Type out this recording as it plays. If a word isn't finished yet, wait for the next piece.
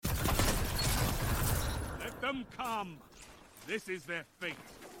them come. This is their fate.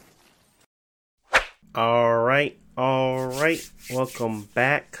 All right. Welcome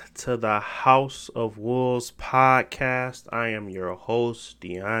back to the House of Wolves podcast. I am your host,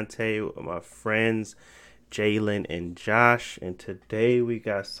 Deontay, with my friends, Jalen and Josh. And today we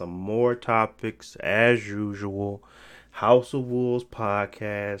got some more topics as usual. House of Wolves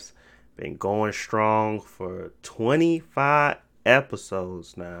podcast. Been going strong for 25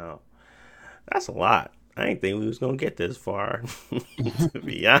 episodes now. That's a lot. I didn't think we was going to get this far, to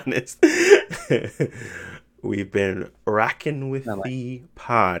be honest. We've been rocking with the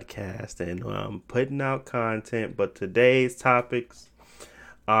podcast and putting out content, but today's topics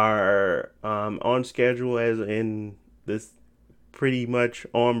are on schedule, as in this pretty much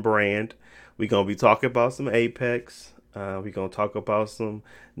on brand. We're going to be talking about some Apex. We're going to talk about some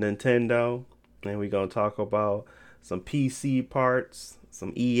Nintendo, and we're going to talk about some PC parts,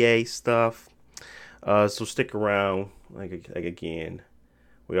 some EA stuff. So stick around. Like again,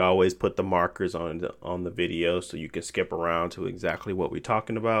 we always put the markers on the video so you can skip around to exactly what we're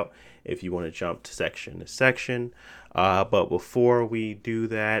talking about if you want to jump to section to section. But before we do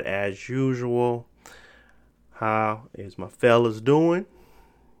that, as usual, how is my fellas doing?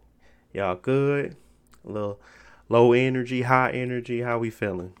 Y'all good? A little low energy, high energy. How we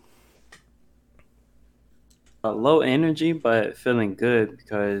feeling? Low energy, but feeling good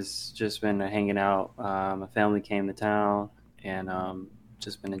because just been hanging out. My family came to town and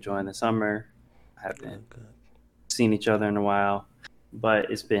just been enjoying the summer. Haven't seen each other in a while,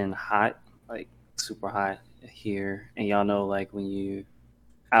 but it's been hot, like super hot here. And y'all know, like when you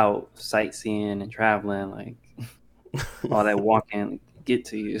out sightseeing and traveling, like all that walking get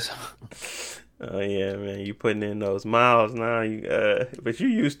to you. So. Oh yeah, man! You putting in those miles now. But you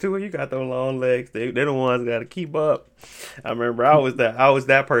used to it. You got those long legs. They're the ones got to keep up. I remember I was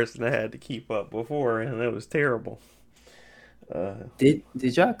that person that had to keep up before, and it was terrible. Did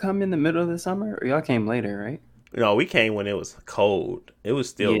y'all come in the middle of the summer, or y'all came later, right? No, we came when it was cold. It was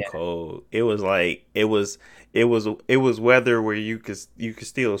still cold. It was like it was weather where you could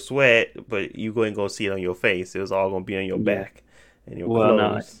still sweat, but you couldn't go see it on your face. It was all gonna be on your back and your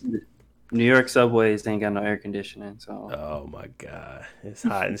clothes. No. New York subways ain't got no air conditioning, so. Oh my god, it's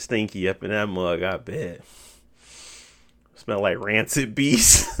hot and stinky up in that mug. I bet. Smell like rancid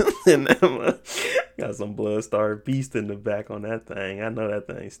beast. And got some blood-starved beast in the back on that thing. I know that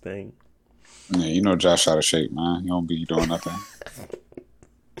thing stink. Yeah, you know Josh out of shape, man. You don't be doing nothing.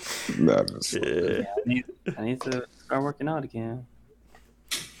 I need to start working out again.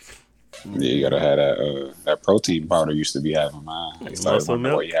 Yeah, you gotta have that protein powder you used to be having, man. Muscle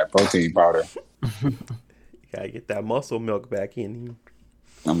milk. You had protein powder. You gotta get that muscle milk back in you.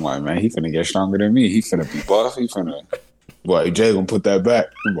 I'm like, man, he finna get stronger than me. He finna be buff. He finna. Boy, Jay gonna put that back.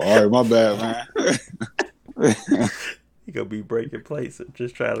 All right, my bad, man. He gonna be breaking plates and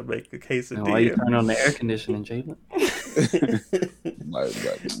just trying to make a case of why you turn on the air conditioning, Jalen?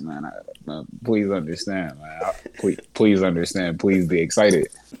 Man, please understand, man. Please understand. Please be excited.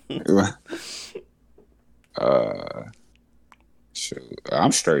 Shoot,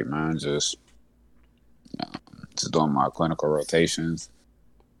 I'm straight, man. Just doing my clinical rotations.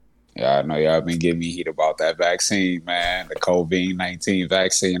 Yeah, I know y'all been giving me heat about that vaccine, man. The COVID-19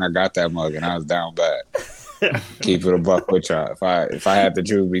 vaccine. I got that mug and I was down bad. Keep it a buck with y'all. If I had to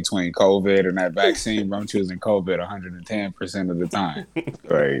choose between COVID and that vaccine, bro, I'm choosing COVID 110% of the time.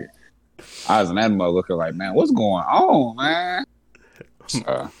 Right. I was in that mug looking like, man, what's going on, man?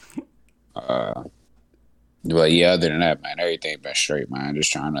 But yeah, other than that, man, everything been straight, man.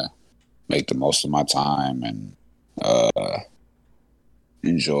 Just trying to make the most of my time and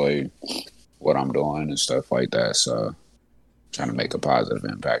enjoy what I'm doing and stuff like that. So trying to make a positive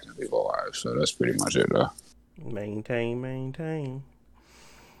impact in people's lives. So that's pretty much it, though. Maintain.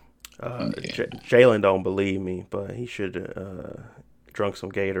 Jalen don't believe me, but he should drunk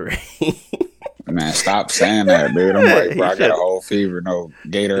some Gatorade. Man, stop saying that, dude. I'm like, bro, I got a whole fever. No,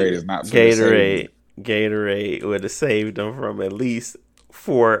 Gatorade is not for Gatorade would have saved him from at least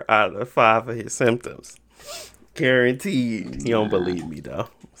 4 out of 5 of his symptoms. Guaranteed. He don't believe me though.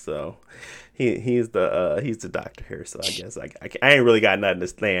 So he's the doctor here. So I guess I ain't really got nothing to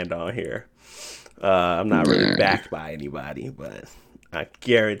stand on here. I'm not really backed by anybody, but I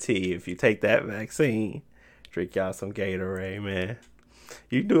guarantee if you take that vaccine, drink y'all some Gatorade, man.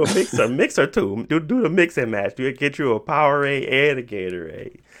 You do a mix or two. Do the mix and match. Do it, get you a Powerade and a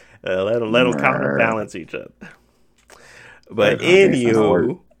Gatorade. Let them counterbalance each other. But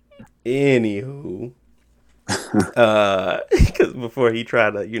anywho, because before he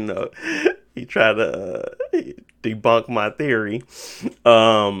tried to debunk my theory.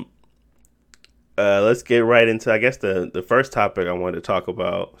 let's get right into, I guess, the first topic I wanted to talk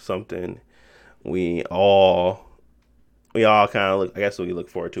about. Something we all kind of look. I guess we look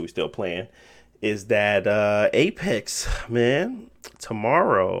forward to. We still playing. Is that Apex, man?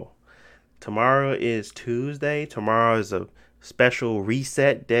 Tomorrow is Tuesday. Tomorrow is a special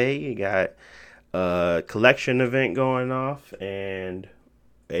reset day. You got a collection event going off, and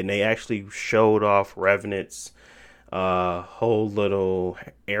they actually showed off Revenant's whole little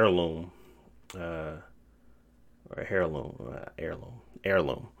heirloom.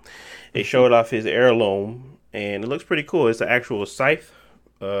 Heirloom. They showed off his heirloom, and it looks pretty cool. It's an actual scythe,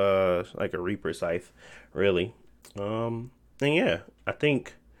 like a Reaper scythe, really. And yeah, I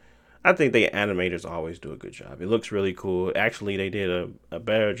think the animators always do a good job. It looks really cool. Actually, they did a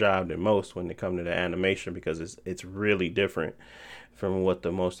better job than most when it comes to the animation, because it's really different from what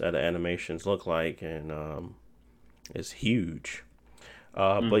the most other animations look like, and it's huge.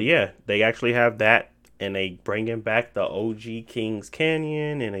 But yeah, they actually have that, and they bringing back the OG Kings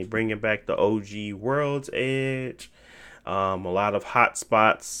Canyon, and they bringing back the OG World's Edge. A lot of hot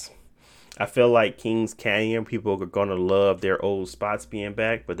spots. I feel like Kings Canyon, people are going to love their old spots being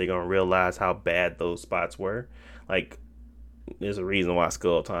back, but they're going to realize how bad those spots were. Like, there's a reason why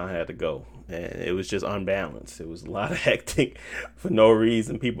Skull Town had to go. And it was just unbalanced. It was a lot of hectic for no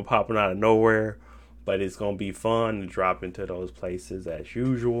reason. People popping out of nowhere. But it's going to be fun to drop into those places as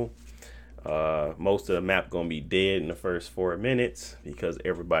usual. Most of the map going to be dead in the first 4 minutes, because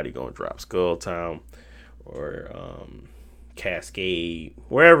everybody going to drop Skull Town or Cascade,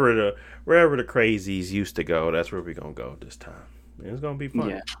 wherever the crazies used to go. That's where we're gonna go this time. And it's gonna be fun.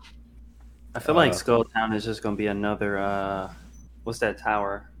 Yeah, I feel like Skull Town is just gonna be another what's that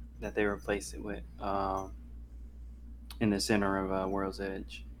tower that they replaced it with in the center of World's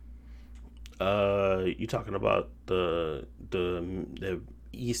Edge? You talking about the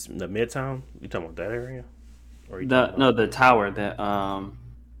east, the Midtown? You talking about that area? Or the tower that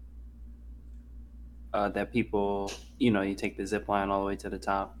that people, you take the zip line all the way to the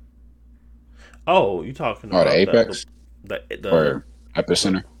top. Oh, you talking about the Apex? The or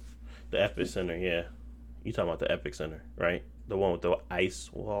Epicenter? The Epicenter, yeah. You talking about the Epic Center, right? The one with the ice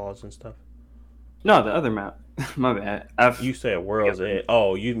walls and stuff? No, the other map. My bad. You said World's Edge.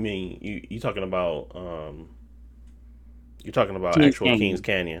 Oh, you mean you talking about Kings actual Canyon. Kings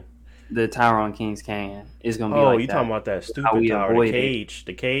Canyon. The tower on Kings Canyon is gonna be you talking about that stupid tower,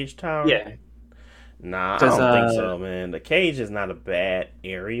 the cage tower? Yeah. Nah, I don't think so, man. The cage is not a bad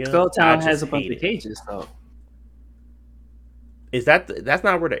area. Skull Town has a bunch of cages, though. Is that's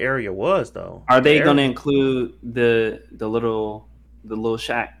not where the area was, though? Are they going to include the little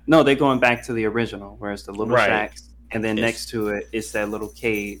shack? No, they're going back to the original, where it's the little shacks, and then next to it, it's that little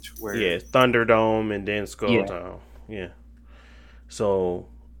cage where Thunderdome and then Skull Town. Yeah. So,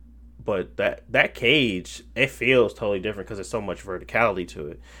 but that cage, it feels totally different because there's so much verticality to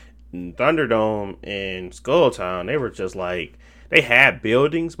it. Thunderdome and Skull Town, they were just like, they had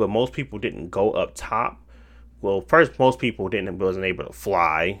buildings, but most people didn't go up top. Well, first, most people wasn't able to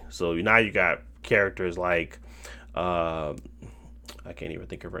fly. So now you got characters like, I can't even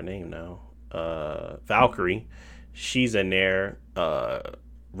think of her name now. Valkyrie, she's in there.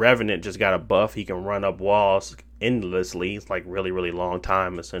 Revenant just got a buff. He can run up walls endlessly. It's like really, really long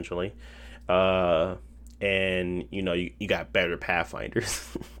time, essentially. And you got better Pathfinders.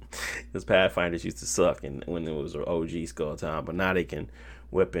 Because Pathfinders used to suck when it was OG Skull Town, but now they can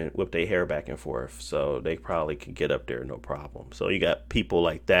whip their hair back and forth, so they probably can get up there no problem. So you got people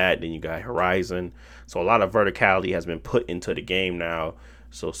like that, then you got Horizon. So a lot of verticality has been put into the game now,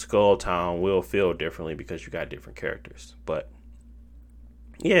 so Skull Town will feel differently because you got different characters. But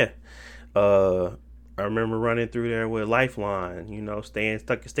yeah, I remember running through there with Lifeline,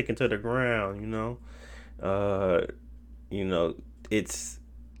 sticking to the ground,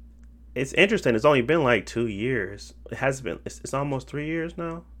 It's interesting. It's only been like 2 years. It has been. It's almost 3 years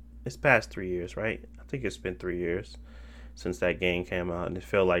now. It's past 3 years, right? I think it's been 3 years since that game came out, and it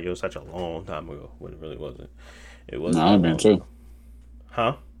felt like it was such a long time ago, when it really wasn't. It wasn't. No, it's been 2.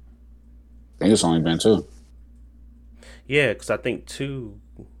 Huh? I think it's only been 2. Yeah, because I think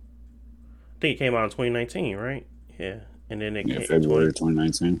it came out in 2019, right? Yeah, and then it came February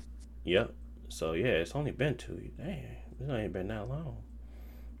 2019. Yep. So yeah, it's only been 2. Dang, it's not even been that long.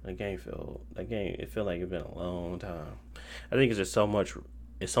 It feel like it's been a long time. I think it's just so much.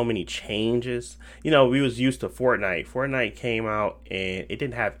 It's so many changes. We was used to Fortnite. Fortnite came out and it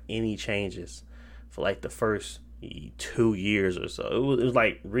didn't have any changes for like the first 2 years or so. It was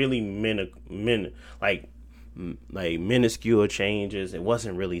like really minuscule changes. It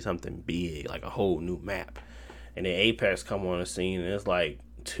wasn't really something big, like a whole new map. And then Apex come on the scene, and it's like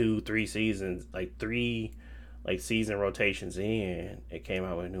 2-3 seasons, like 3 like season rotations in, it came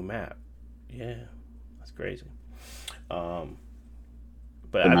out with a new map. Yeah, that's crazy. But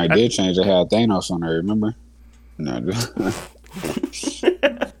And I did change. They had Thanos on there. Remember? No.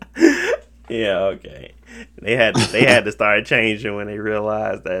 Yeah, okay. They had to start changing when they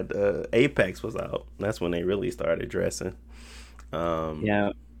realized that Apex was out. That's when they really started dressing.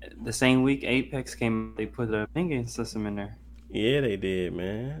 Yeah, the same week Apex came, they put a pinging system in there. Yeah, they did,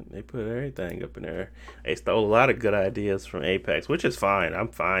 man. They put everything up in there. They stole a lot of good ideas from Apex, which is fine. I'm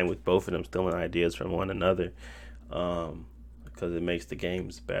fine with both of them stealing ideas from one another, because it makes the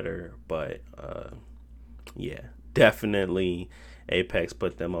games better. But yeah, definitely Apex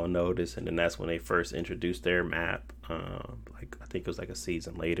put them on notice, and then that's when they first introduced their map. Like I think it was like a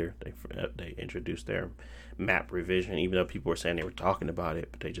season later, they introduced their map revision. Even though people were saying they were talking about it,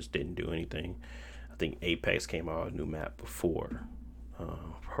 but they just didn't do anything. I think Apex came out with a new map before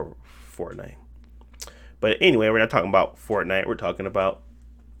Fortnite. But anyway, we're not talking about Fortnite. We're talking about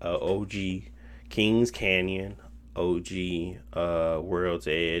OG Kings Canyon, OG World's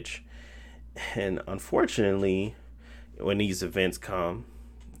Edge, and unfortunately, when these events come,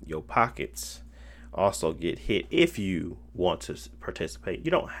 your pockets also get hit if you want to participate.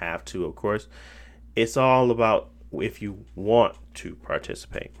 You don't have to, of course. It's all about if you want to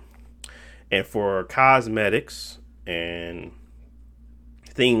participate. And for cosmetics and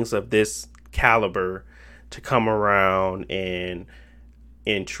things of this caliber to come around and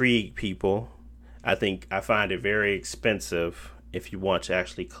intrigue people, I find it very expensive if you want to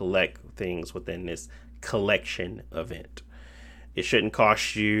actually collect things within this collection event. It shouldn't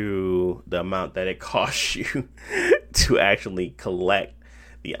cost you the amount that it costs you to actually collect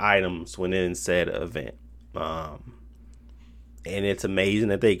the items within said event. And it's amazing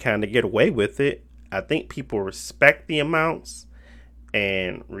that they kind of get away with it. I think people respect the amounts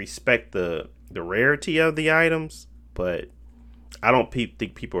and respect the rarity of the items, but I don't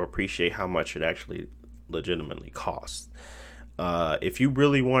think people appreciate how much it actually legitimately costs. If you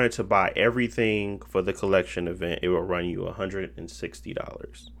really wanted to buy everything for the collection event, it will run you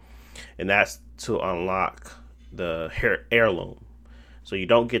 $160. And that's to unlock the heirloom. So you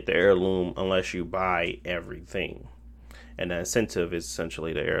don't get the heirloom unless you buy everything. And the incentive is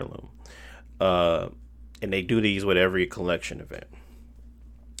essentially the heirloom. And they do these with every collection event.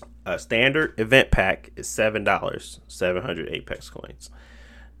 A standard event pack is $7, 700 Apex coins.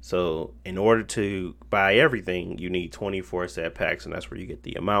 So in order to buy everything, you need 24 set packs, and that's where you get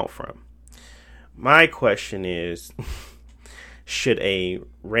the amount from. My question is, should a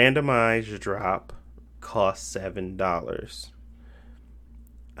randomized drop cost $7?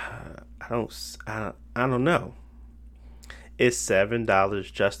 I don't know. Is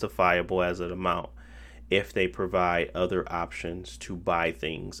 $7 justifiable as an amount if they provide other options to buy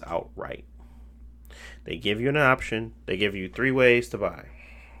things outright? They give you an option. They give you 3 ways to buy.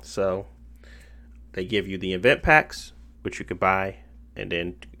 So they give you the event packs, which you can buy and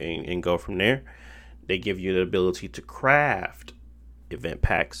then and go from there. They give you the ability to craft event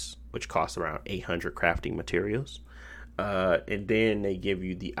packs, which cost around 800 crafting materials. And then they give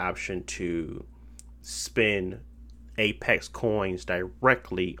you the option to spend Apex coins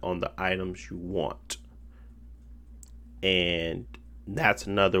directly on the items you want. And that's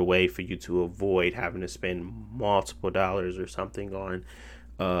another way for you to avoid having to spend multiple dollars or something on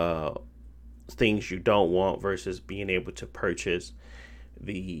things you don't want versus being able to purchase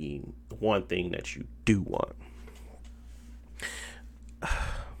the one thing that you do want.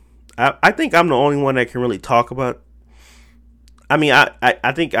 I think I'm the only one that can really talk about. I mean,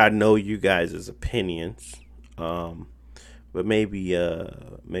 I think I know you guys' opinions, but maybe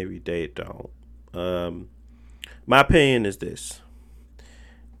they don't. My opinion is this,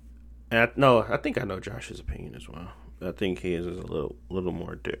 and I think I know Josh's opinion as well. I think his is a little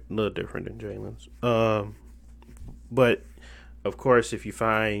more little different than Jalen's. But of course, if you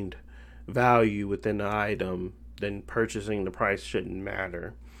find value within the item, then purchasing the price shouldn't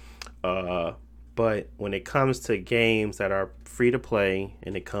matter. But when it comes to games that are free to play,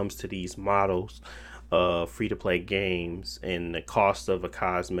 and it comes to these models of free to play games and the cost of a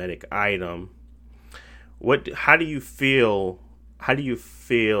cosmetic item, how do you feel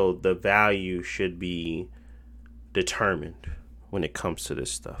the value should be determined when it comes to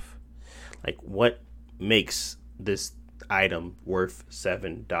this stuff? Like, what makes this item worth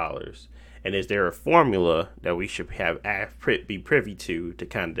 $7? And is there a formula that we should be privy to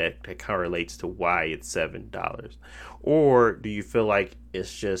kind of that correlates to why it's $7? Or do you feel like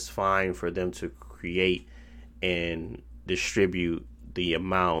it's just fine for them to create and distribute the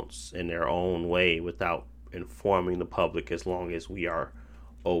amounts in their own way without informing the public, as long as we are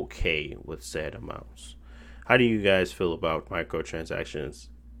okay with said amounts. How do you guys feel about microtransactions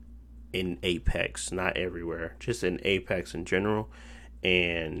in Apex? Not everywhere, just in Apex in general.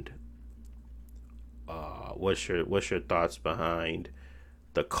 And what's your thoughts behind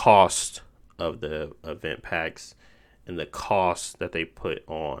the cost of the event packs and the cost that they put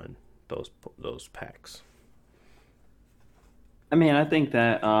on those packs? I mean, I think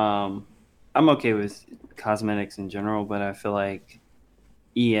that I'm okay with cosmetics in general, but I feel like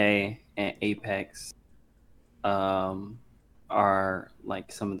EA and Apex are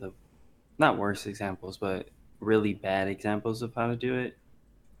like some of the not worst examples, but really bad examples of how to do it.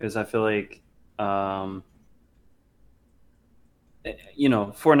 Because I feel like, Fortnite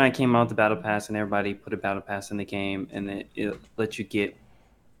came out with the Battle Pass, and everybody put a Battle Pass in the game, and it lets you get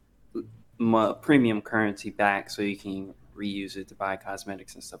premium currency back so you can reuse it to buy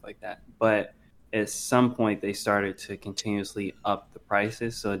cosmetics and stuff like that. But at some point, they started to continuously up the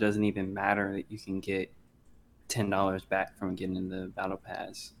prices, so it doesn't even matter that you can get $10 back from getting the Battle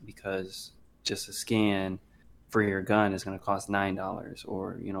Pass, because just a skin for your gun is going to cost $9,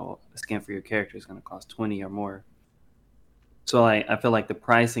 or a skin for your character is going to cost 20 or more. So I feel like the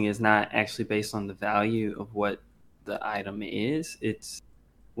pricing is not actually based on the value of what the item is. It's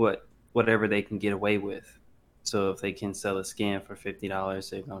whatever they can get away with. So if they can sell a skin for $50,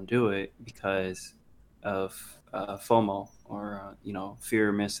 they're going to do it because of FOMO, or fear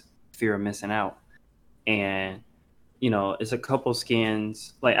of missing out. And it's a couple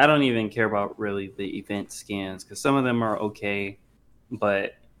skins. Like, I don't even care about really the event skins, because some of them are okay,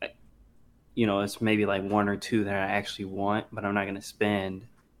 but it's maybe like one or two that I actually want, but I'm not going to spend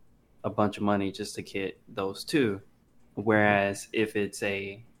a bunch of money just to get those two. Whereas if it's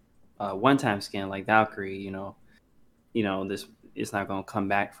a one-time skin like Valkyrie, this is not going to come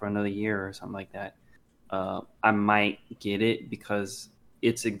back for another year or something like that. I might get it because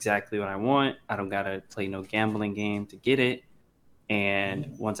it's exactly what I want. I don't got to play no gambling game to get it.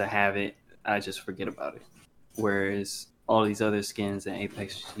 And once I have it, I just forget about it. Whereas all these other skins in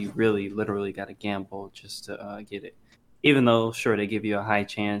Apex, you really literally got to gamble just to get it. Even though, sure, they give you a high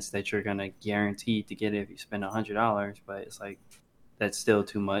chance that you're going to guarantee to get it if you spend $100, but it's like, that's still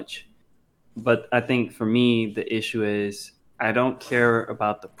too much. But I think for me, the issue is I don't care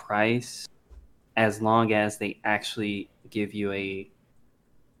about the price as long as they actually give you a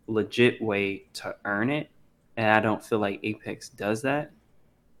legit way to earn it. And I don't feel like Apex does that,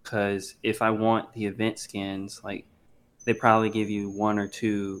 because if I want the event skins, like, they probably give you one or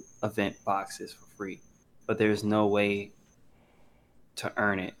two event boxes for free, but there's no way to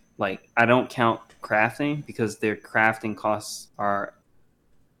earn it. Like, I don't count crafting, because their crafting costs are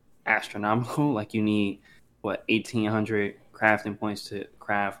astronomical. Like, you need 1,800 crafting points to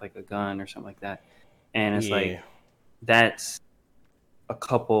craft like a gun or something like that, and it's like, that's a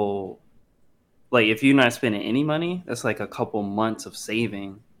couple, like, if you're not spending any money, that's like a couple months of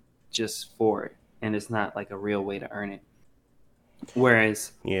saving just for it, and it's not like a real way to earn it.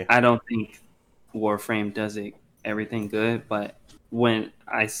 Whereas I don't think Warframe does it everything good, but when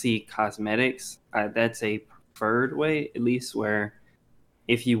I see cosmetics, that's a preferred way, at least, where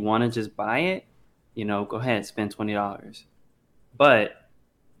if you want to just buy it, go ahead, spend $20. But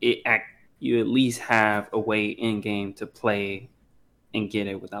you at least have a way in game to play and get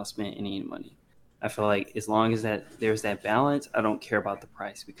it without spending any money. I feel like as long as there's that balance, I don't care about the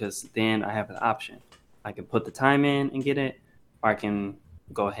price, because then I have an option. I can put the time in and get it, or I can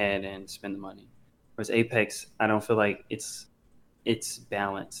go ahead and spend the money. Whereas Apex, I don't feel like it's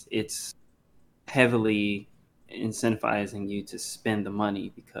balanced. It's heavily incentivizing you to spend the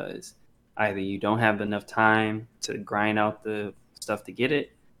money, because either you don't have enough time to grind out the stuff to get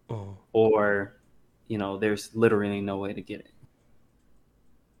it, or there's literally no way to get it.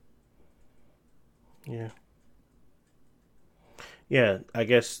 Yeah, I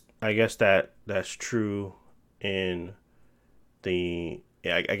guess that's true in the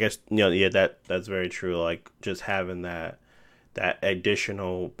I guess that's very true. Like, just having that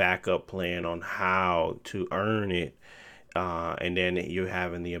additional backup plan on how to earn it, and then you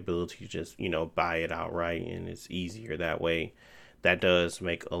having the ability to just buy it outright, and it's easier that way. That does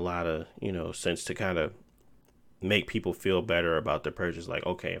make a lot of sense to kind of make people feel better about the purchase. Like,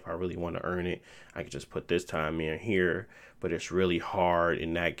 okay, if I really want to earn it, I can just put this time in here. But it's really hard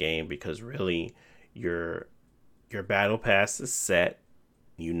in that game, because really your battle pass is set.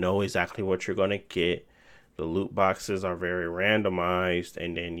 You know exactly what you're going to get. The loot boxes are very randomized,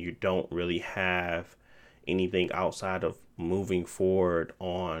 and then you don't really have anything outside of moving forward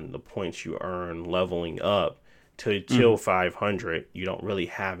on the points you earn leveling up till 500. You don't really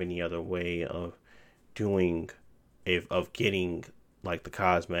have any other way of getting like the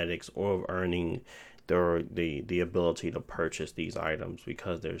cosmetics or of earning the ability to purchase these items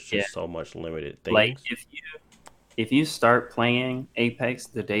because there's just so much limited things. Like if you start playing Apex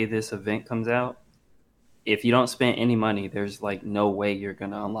the day this event comes out, if you don't spend any money, there's like no way you're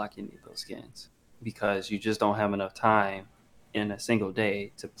gonna unlock any of those skins because you just don't have enough time in a single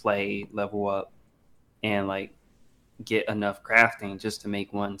day to play, level up, and like get enough crafting just to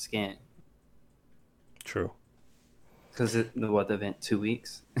make one skin. True. Because the event 2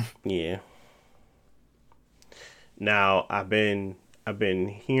 weeks. Yeah. Now I've been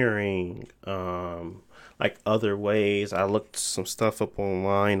hearing like other ways. I looked some stuff up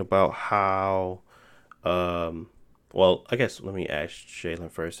online about how well, I guess let me ask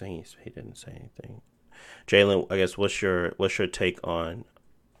Jalen first. He didn't say anything. Jalen, I guess what's your take on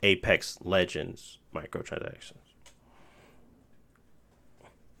Apex Legends microtransactions?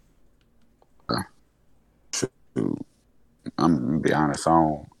 I'm gonna be honest. I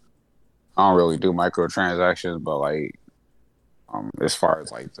don't really do microtransactions, but like, as far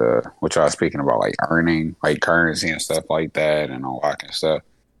as like what y'all speaking about, like earning like currency and stuff like that, and unlocking stuff.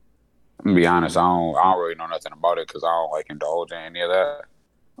 I'm gonna be honest. I don't really know nothing about it because I don't like indulge in any of that,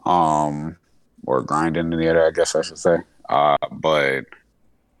 or grinding any of that. I guess I should say. But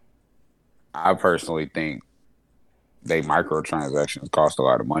I personally think they microtransactions cost a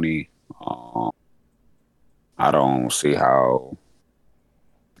lot of money. I don't see how.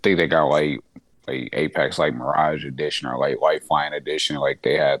 I think they got like Apex like Mirage Edition or like Lifeline Edition. Like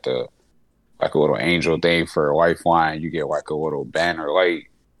they had like a little angel thing for Lifeline. You get like a little banner, like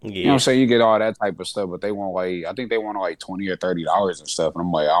you know what I'm saying. You get all that type of stuff, but they want like I think they want like $20 or $30 and stuff. And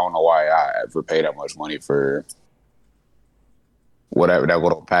I'm like, I don't know why I ever pay that much money for whatever that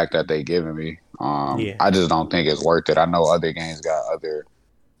little pack that they giving me. I just don't think it's worth it. I know other games got other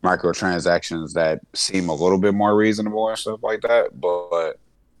microtransactions that seem a little bit more reasonable and stuff like that, but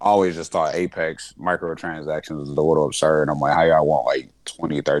I always just thought Apex microtransactions was a little absurd. I'm like, how y'all want like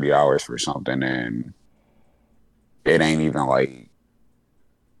 $20, $30 for something and it ain't even like,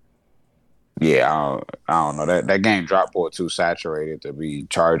 I don't know. That game drop board too saturated to be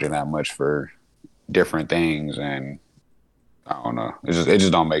charging that much for different things, and I don't know. It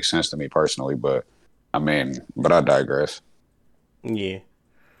just don't make sense to me personally, but I digress. Yeah.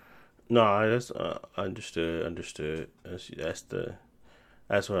 No, that's understood.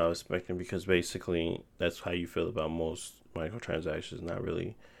 That's what I was expecting because basically that's how you feel about most microtransactions.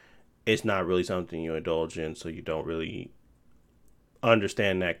 It's not really something you indulge in, so you don't really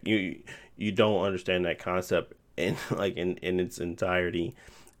understand that you don't understand that concept in its entirety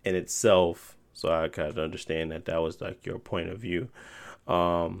in itself. So I kind of understand that was like your point of view.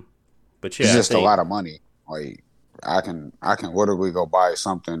 But yeah, it's just a lot of money. Like I can literally go buy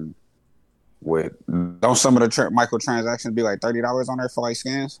something. Don't some of the microtransactions be like $30 on there for like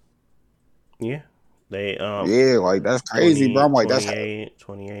skins? Yeah, they like that's crazy, bro. I'm like that's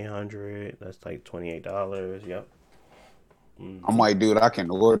 $2,800. That's like $28. Yep. Mm-hmm. I'm like, dude, I can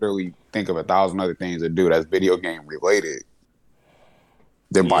literally think of 1,000 other things to do that's video game related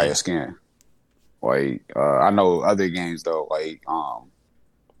than buy a skin. Like I know other games though, like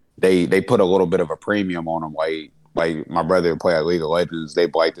they put a little bit of a premium on them, like my brother play at League of Legends, they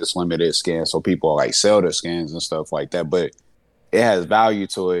like this limited skin, so people like sell the skins and stuff like that. But it has value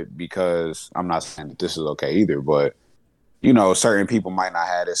to it because I'm not saying that this is okay either, but you know, certain people might not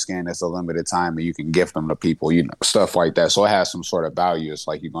have this skin that's a limited time and you can gift them to people, you know, stuff like that. So it has some sort of value. It's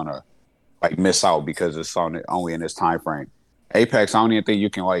like you're gonna like miss out because it's only in this time frame. Apex, I don't even think you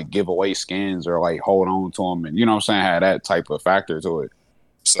can like give away skins or like hold on to them and you know what I'm saying, have that type of factor to it.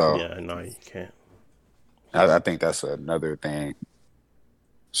 So yeah, no, you can't. I think that's another thing.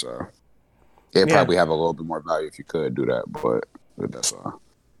 So it'd probably have a little bit more value if you could do that, but that's all.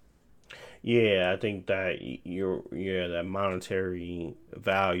 Yeah, I think that that monetary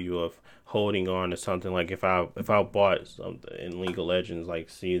value of holding on to something, like if I bought something in League of Legends like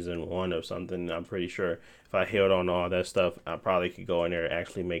season 1 of something, I'm pretty sure if I held on to all that stuff, I probably could go in there and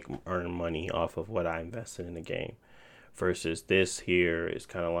actually earn money off of what I invested in the game. Versus this here is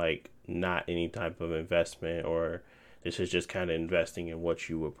kind of like not any type of investment, or this is just kind of investing in what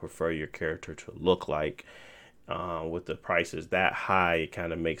you would prefer your character to look like. With the prices that high, it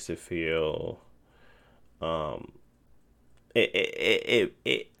kind of makes it feel, I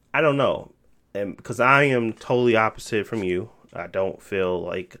don't know, and because I am totally opposite from you, I don't feel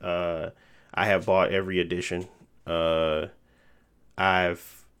like I have bought every edition. I've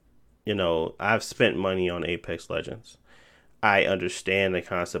spent money on Apex Legends. I understand the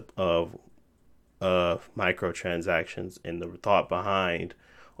concept of microtransactions and the thought behind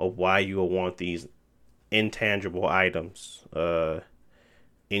of why you will want these intangible items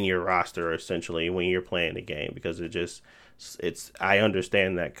in your roster essentially when you're playing the game, because I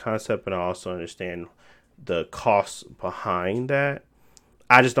understand that concept, and I also understand the costs behind that.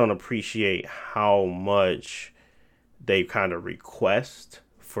 I just don't appreciate how much they kind of request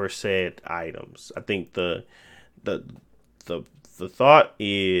for said items. I think the thought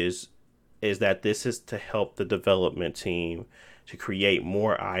is that this is to help the development team to create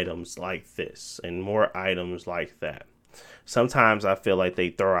more items like this and more items like that. Sometimes I feel like they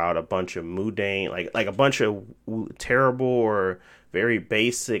throw out a bunch of mundane, like a bunch of terrible or very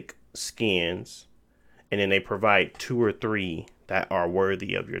basic skins, and then they provide 2 or 3 that are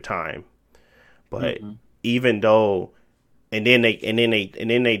worthy of your time. But even though, and then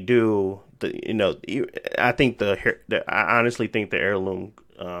they do I think I honestly think the heirloom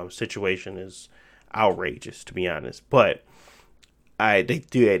situation is outrageous, to be honest. But they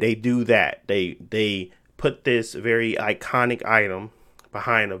do that. They put this very iconic item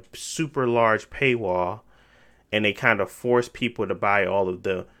behind a super large paywall, and they kind of force people to buy all of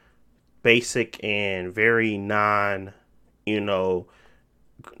the basic and very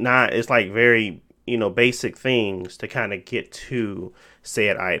it's like very basic things to kind of get to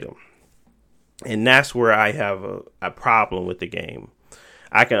said item. And that's where I have a problem with the game.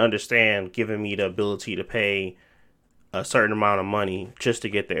 I can understand giving me the ability to pay a certain amount of money just to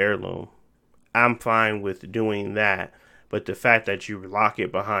get the heirloom. I'm fine with doing that. But the fact that you lock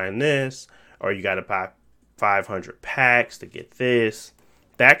it behind this, or you got to buy 500 packs to get this,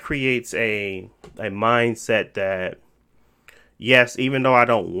 that creates a mindset that, yes, even though I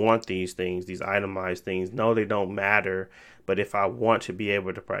don't want these things, these itemized things, no, they don't matter. But if I want to be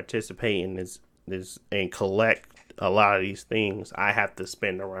able to participate in this and collect a lot of these things, I have to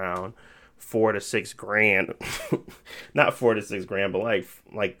spend around $4 to $6 grand, not $4 to $6 grand, but like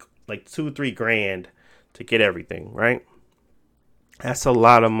 $2-3 grand to get everything, right? That's a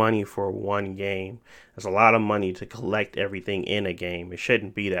lot of money for one game. That's a lot of money to collect everything in a game. It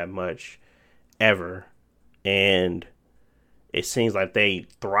shouldn't be that much ever. And it seems like they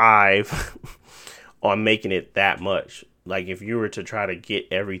thrive on making it that much. Like if you were to try to get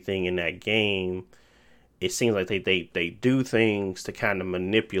everything in that game, it seems like they do things to kind of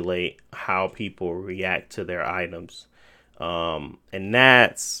manipulate how people react to their items. And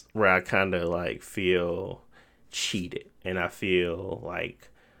that's where I kind of like feel cheated. And I feel like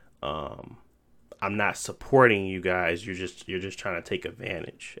I'm not supporting you guys. You're just trying to take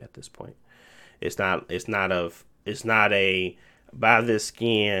advantage at this point. It's not a buy this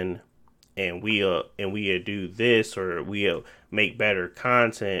skin and we'll do this, or we'll make better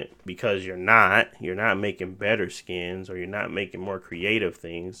content, because you're not making better skins, or you're not making more creative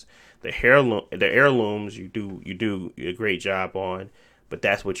things. The heirlooms you do a great job on, but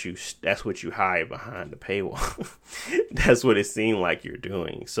that's what you hide behind the paywall. That's what it seemed like you're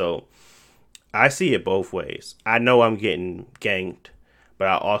doing. So I see it both ways. I know I'm getting ganked, but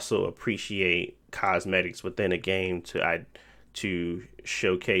I also appreciate cosmetics within a game to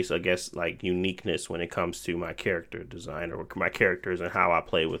showcase, I guess, like uniqueness when it comes to my character design or my characters and how I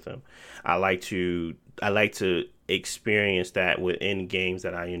play with them. I like to experience that within games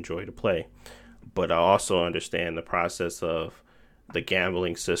that I enjoy to play, but I also understand the process of the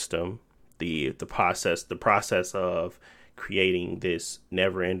gambling system, the process of creating this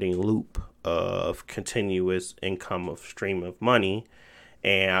never-ending loop of continuous income of stream of money,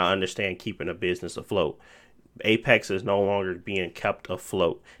 and I understand keeping a business afloat. Apex is no longer being kept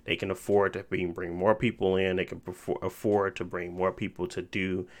afloat. They can afford to bring more people in. They can afford to bring more people to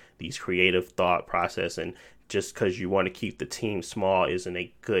do these creative thought process. And just because you want to keep the team small isn't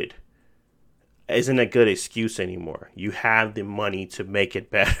a good excuse anymore. You have the money to make it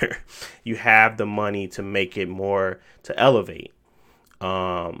better. You have the money to make it more, to elevate.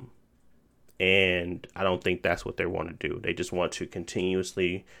 And I don't think that's what they want to do. They just want to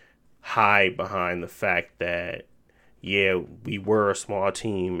continuously hide behind the fact that, yeah, we were a small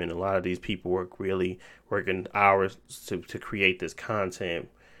team and a lot of these people were really working hours to create this content,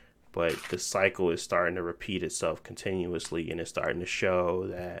 but the cycle is starting to repeat itself continuously, and it's starting to show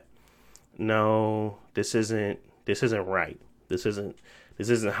that no, this isn't right. This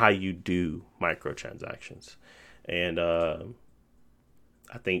isn't how you do microtransactions. And I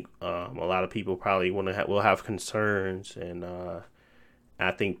think a lot of people probably will have concerns, and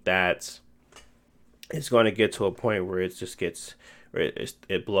I think it's going to get to a point where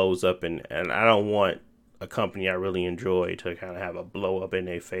it blows up, and I don't want a company I really enjoy to kind of have a blow up in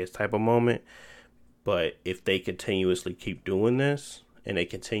their face type of moment. But if they continuously keep doing this, and they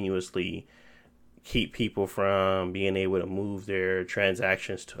continuously keep people from being able to move their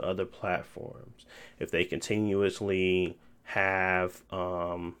transactions to other platforms, if they continuously have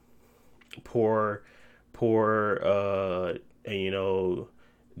poor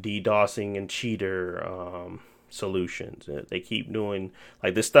DDoSing and cheater solutions. They keep doing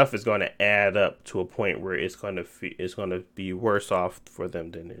like this stuff is going to add up to a point where it's going to be worse off for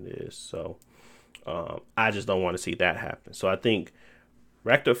them than it is. So I just don't want to see that happen. So I think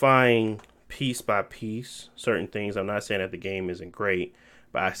rectifying piece by piece certain things. I'm not saying that the game isn't great,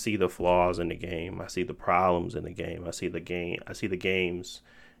 but I see the flaws in the game. I see the problems in the game. I see the game's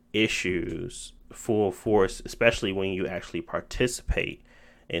issues full force, especially when you actually participate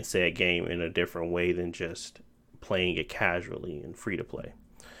in said game in a different way than just playing it casually and free to play.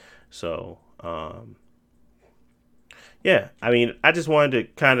 So, yeah, I mean, I just wanted to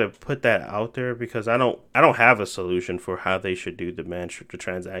kind of put that out there because I don't have a solution for how they should do the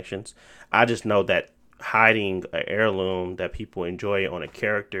transactions. I just know that hiding an heirloom that people enjoy on a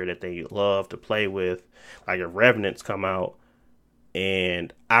character that they love to play with, like if Revenants come out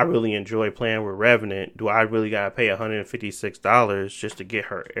and I really enjoy playing with Revenant, do I really gotta pay $156 just to get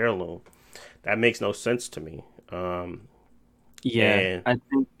her heirloom? That makes no sense to me. Yeah, I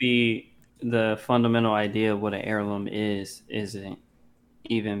think the fundamental idea of what an heirloom isn't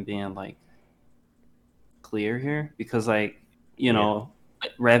even being like clear here, because like, you know,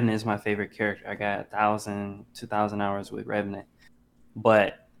 Revenant is my favorite character. I got 1,000, 2,000 hours with Revenant,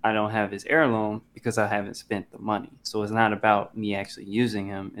 but I don't have his heirloom because I haven't spent the money. So it's not about me actually using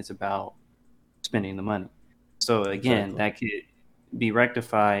him. It's about spending the money. So again, that could be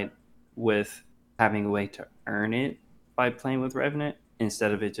rectified with having a way to earn it by playing with Revenant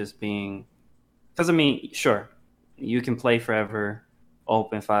instead of it just being, because I mean, sure, you can play forever,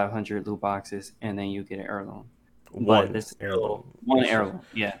 open 500 loot boxes, and then you get an heirloom. One heirloom,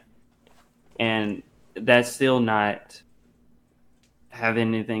 yeah. And that's still not have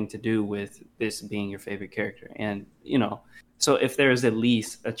anything to do with this being your favorite character. And, you know, so if there's at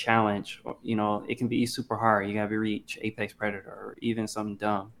least a challenge, you know, it can be super hard. You got to reach Apex Predator or even something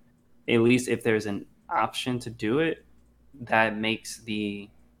dumb. At least if there's an option to do it, that makes the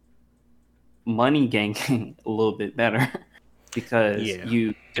money ganking a little bit better because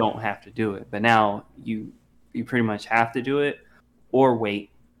you don't have to do it. But now you pretty much have to do it or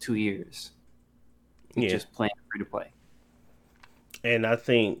wait 2 years. Just playing free to play. And I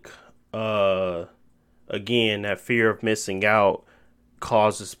think, again, that fear of missing out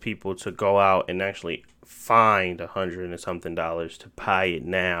causes people to go out and actually find $100 and something to buy it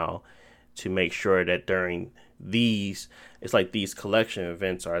now to make sure that during these, it's like these collection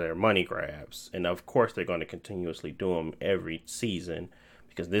events are their money grabs. And of course, they're going to continuously do them every season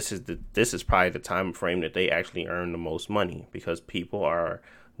because this is probably the time frame that they actually earn the most money because people are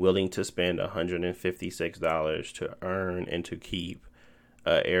willing to spend $156 to earn and to keep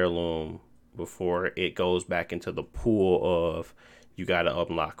an heirloom before it goes back into the pool of you got to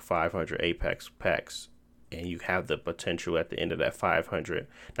unlock 500 Apex packs and you have the potential at the end of that 500,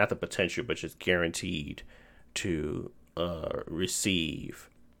 not the potential, but just guaranteed to receive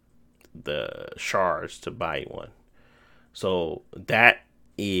the shards to buy one. So that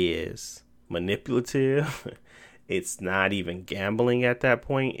is manipulative. It's not even gambling at that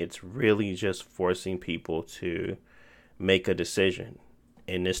point. It's really just forcing people to make a decision.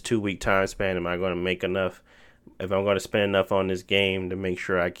 In this 2-week time span, am I going to make enough? If I'm going to spend enough on this game to make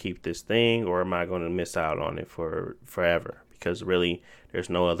sure I keep this thing, or am I going to miss out on it for forever? Because really, there's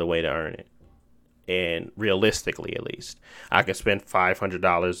no other way to earn it. And realistically, at least, I could spend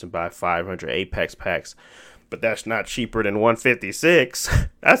 $500 and buy 500 Apex packs, but that's not cheaper than $156.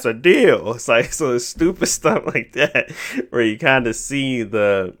 That's a deal. It's like so stupid stuff like that, where you kind of see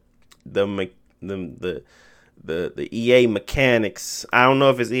the EA mechanics. I don't know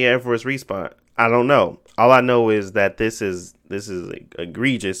if it's EA for its Respawn. I don't know. All I know is that this is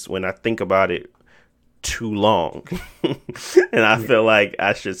egregious when I think about it too long, and I feel like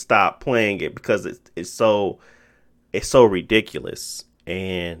I should stop playing it because it's so ridiculous.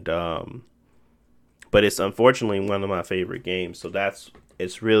 And but it's unfortunately one of my favorite games. So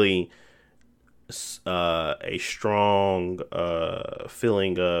it's really a strong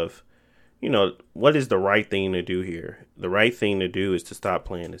feeling of, you know, what is the right thing to do here? The right thing to do is to stop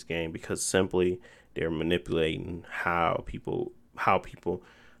playing this game because simply they're manipulating how people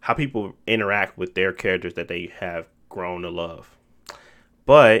interact with their characters that they have grown to love.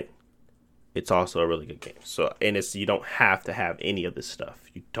 But it's also a really good game. So, and you don't have to have any of this stuff.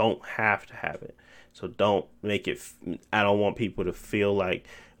 You don't have to have it. So don't make it. I don't want people to feel like,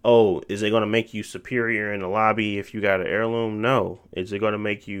 oh, is it going to make you superior in the lobby if you got an heirloom? No. Is it going to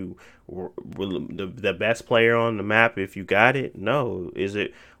make you the best player on the map if you got it? No.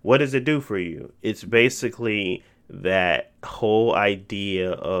 What does it do for you? It's basically that whole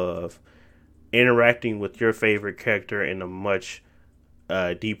idea of interacting with your favorite character in a much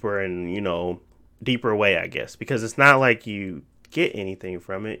deeper and deeper way, I guess, because it's not like you get anything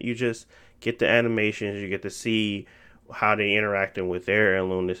from it. You just get the animations. You get to see how they interacting with their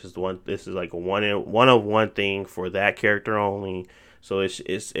heirloom. This is like a one of one thing for that character only. So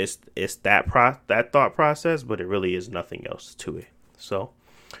it's that thought process, but it really is nothing else to it. So,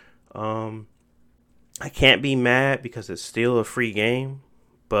 I can't be mad because it's still a free game,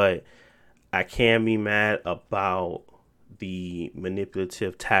 but I can be mad about the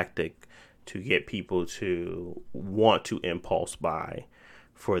manipulative tactic to get people to want to impulse buy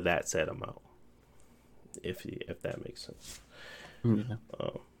for that set amount. If that makes sense. Yeah.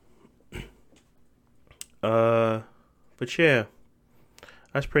 But yeah,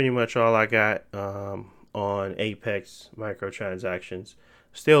 that's pretty much all I got on Apex microtransactions.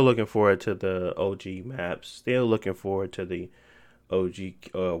 Still looking forward to the OG maps. Still looking forward to the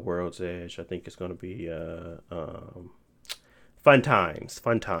OG World's Edge. I think it's going to be fun times.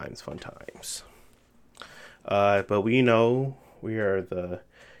 But we know we are the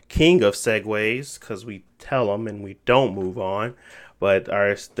king of segues because we tell them and we don't move on. But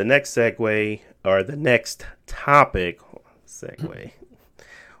the next segue, or the next topic, segue,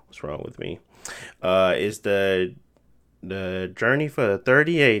 what's wrong with me, is the journey for the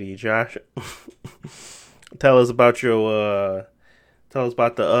 3080. Josh, tell us about the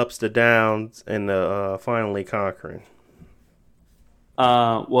ups, the downs, and the finally conquering.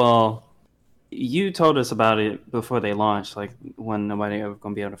 Well, you told us about it before they launched, like when nobody ever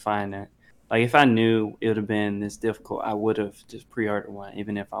gonna be able to find it. Like if I knew it would have been this difficult, I would have just pre-ordered one,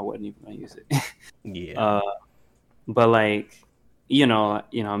 even if I wasn't even gonna use it. Yeah. But like,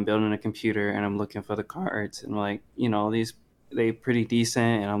 I'm building a computer and I'm looking for the cards, and like, they pretty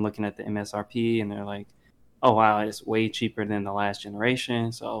decent, and I'm looking at the MSRP and they're like, oh wow, it's way cheaper than the last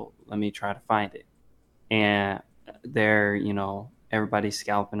generation, so let me try to find it. And they're, everybody's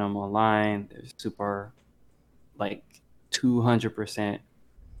scalping them online. They're super, like 200%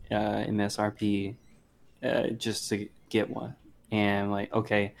 MSRP just to get one. And like,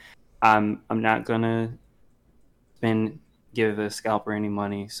 okay, I'm not gonna give the scalper any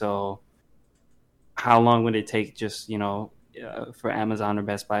money. So how long would it take just for Amazon or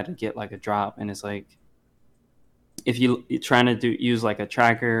Best Buy to get like a drop? And it's like, if you're trying to use like a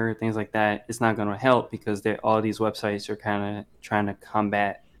tracker, things like that, it's not going to help because all these websites are kind of trying to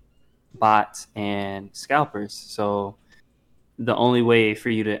combat bots and scalpers. So the only way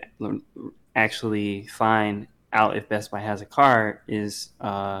for you to actually find out if Best Buy has a card is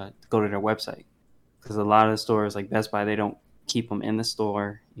go to their website, because a lot of the stores like Best Buy, they don't keep them in the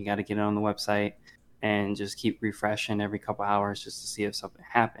store. You got to get it on the website and just keep refreshing every couple hours just to see if something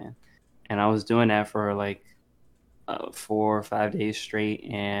happened. And I was doing that for like 4 or 5 days straight,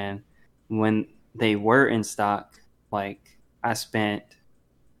 and when they were in stock, like I spent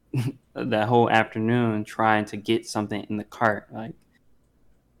that whole afternoon trying to get something in the cart. Like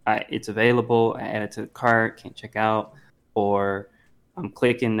it's available, I add it to the cart, can't check out, or I'm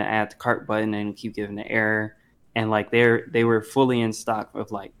clicking the add to cart button and keep giving the error. And like they were fully in stock of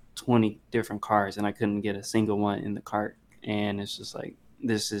like 20 different cars, and I couldn't get a single one in the cart. And it's just like,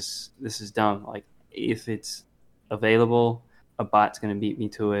 this is dumb. Like if it's available, a bot's going to beat me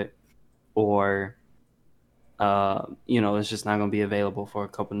to it, or it's just not going to be available for a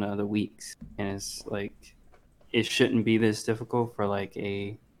couple of other weeks. And it's like, it shouldn't be this difficult for like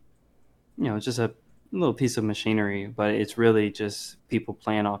a just a little piece of machinery, but it's really just people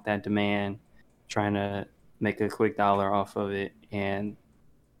playing off that demand, trying to make a quick dollar off of it and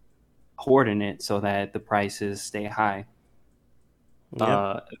hoarding it so that the prices stay high.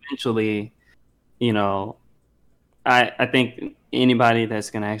 Yep. Eventually, I think anybody that's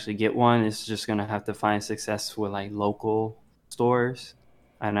going to actually get one is just going to have to find success with like local stores.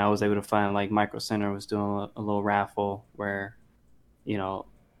 And I was able to find like Micro Center was doing a little raffle where,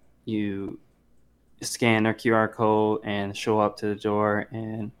 you scan their QR code and show up to the door.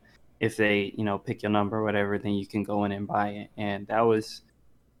 And if they, pick your number or whatever, then you can go in and buy it. And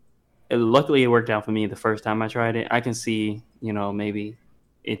luckily it worked out for me the first time I tried it. I can see, maybe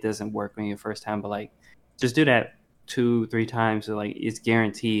it doesn't work on your first time, but like just do that 2-3 times. So like it's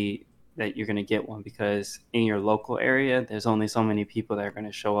guaranteed that you're going to get one, because in your local area there's only so many people that are going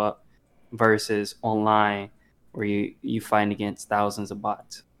to show up versus online where you fight against thousands of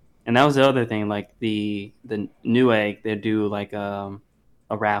bots. And that was the other thing, like the Newegg, they do like a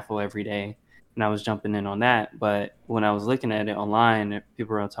raffle every day, and I was jumping in on that. But when I was looking at it online,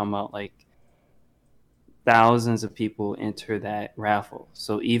 people were talking about like thousands of people enter that raffle.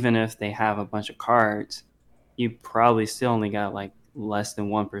 So even if they have a bunch of cards, you probably still only got like less than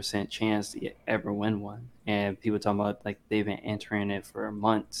 1% chance to ever win one. And people talking about like they've been entering it for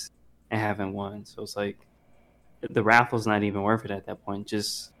months and haven't won. So it's like the raffle's not even worth it at that point.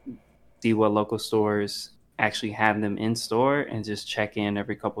 Just see what local stores actually have them in store and just check in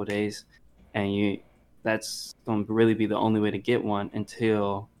every couple of days. And that's going to really be the only way to get one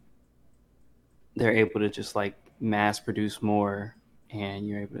until they're able to just like mass produce more and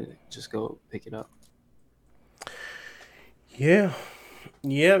you're able to just go pick it up. Yeah.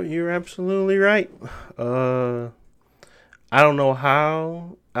 Yeah, you're absolutely right. I don't know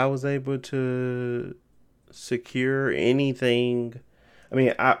how I was able to secure anything. I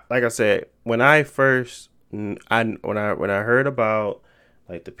mean, like I said, when I heard about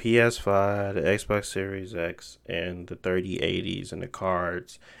like the PS5, the Xbox Series X, and the 3080s and the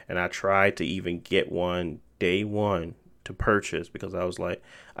cards, and I tried to even get one day one to purchase because I was like,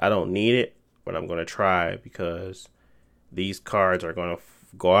 I don't need it, but I'm gonna try because these cards are gonna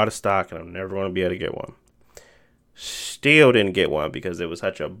go out of stock, and I'm never gonna be able to get one. Still didn't get one because it was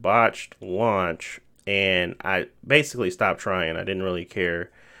such a botched launch, and I basically stopped trying. I didn't really care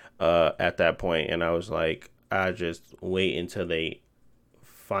at that point, and I was like, I just wait until they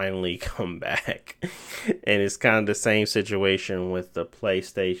finally come back. And it's kind of the same situation with the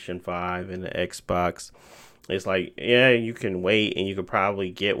PlayStation 5 and the Xbox. It's like, yeah, you can wait, and you could probably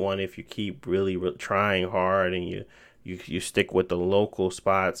get one if you keep really trying hard, and you stick with the local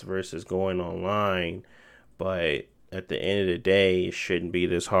spots versus going online. But at the end of the day, it shouldn't be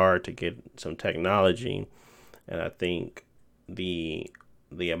this hard to get some technology. And I think the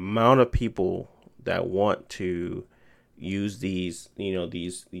amount of people that want to use these,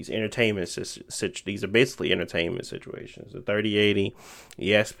 these entertainment, these are basically entertainment situations. The 3080,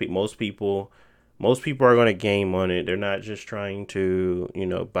 yes, most people are going to game on it. They're not just trying to,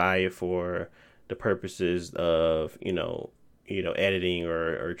 buy it for the purposes of, editing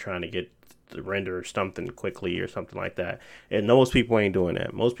or trying to get the render something quickly or something like that. And most people ain't doing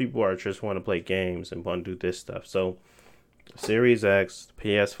that. Most people are just want to play games and want to do this stuff. So Series X,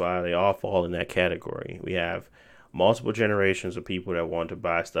 PS5, they all fall in that category. We have multiple generations of people that want to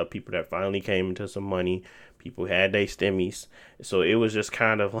buy stuff, people that finally came into some money, people had their stimmies. So it was just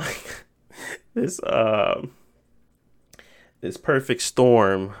kind of like this perfect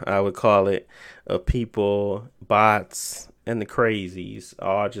storm, I would call it, of people, bots, and the crazies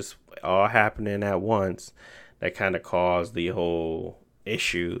all happening at once that kind of caused the whole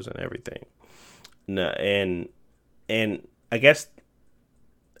issues and everything. And I guess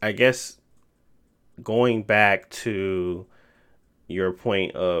going back to your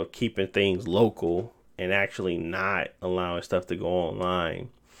point of keeping things local and actually not allowing stuff to go online,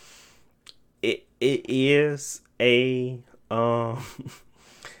 it is a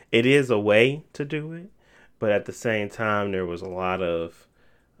it is a way to do it, but at the same time there was a lot of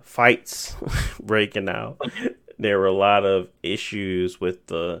fights breaking out. There were a lot of issues with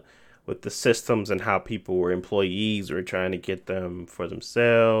the systems and how employees were trying to get them for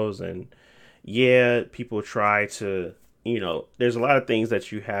themselves. And yeah, people try to, there's a lot of things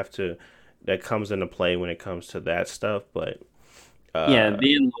that comes into play when it comes to that stuff. But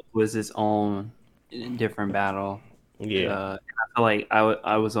being local was its own different battle. Yeah, I feel like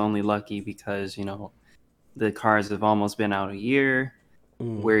I was only lucky because the cards have almost been out a year,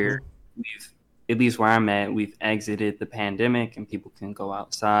 where we've, at least where I'm at, we've exited the pandemic and people can go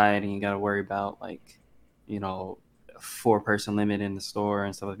outside, and you got to worry about a 4-person limit in the store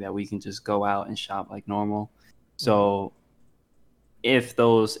and stuff like that. We can just go out and shop like normal. So if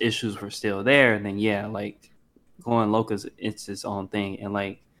those issues were still there, then yeah, like going local, it's its own thing. And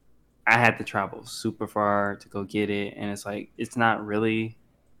like I had to travel super far to go get it, and it's like it's not really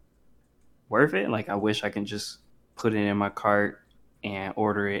worth it. Like I wish I can just put it in my cart and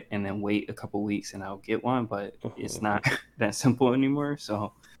order it and then wait a couple weeks and I'll get one, but it's not that simple anymore.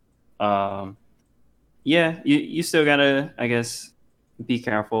 So you still gotta, I guess, be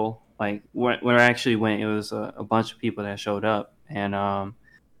careful. Like when I actually went, it was a bunch of people that showed up, and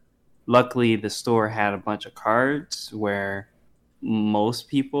luckily the store had a bunch of cards where most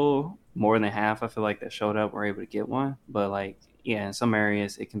people, more than half, I feel like, that showed up were able to get one. But like, yeah, in some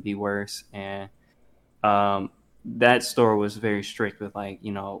areas it can be worse. And that store was very strict with like,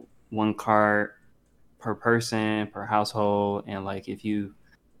 one card per person, per household. And like, if you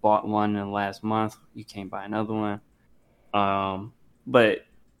bought one in the last month, you can't buy another one. But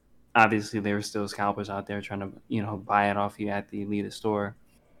obviously there were still scalpers out there trying to, buy it off you after you leave the store.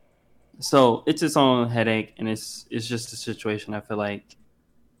 So it's its own headache, and it's just a situation I feel like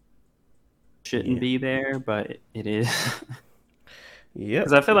shouldn't be there, but it is. Yeah.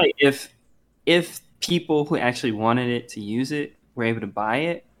 Because I feel like if people who actually wanted it to use it were able to buy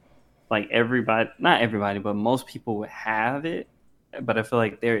it. Like everybody, not everybody, but most people would have it. But I feel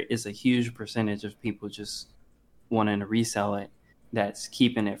like there is a huge percentage of people just wanting to resell it that's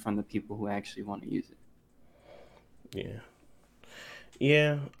keeping it from the people who actually want to use it.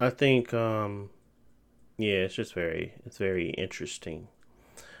 Yeah, I think it's very interesting.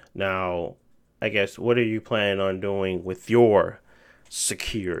 Now, I guess what are you planning on doing with your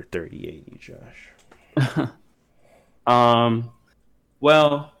secure 3080, Josh?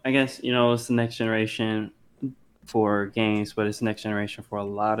 Well, I guess, it's the next generation for games, but it's the next generation for a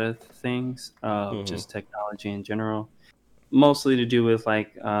lot of things, just technology in general. Mostly to do with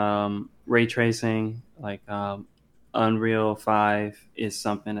like ray tracing, like Unreal 5 is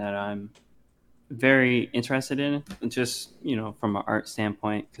something that I'm very interested in, just, from an art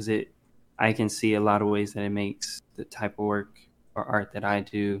standpoint, because I can see a lot of ways that it makes the type of work or art that I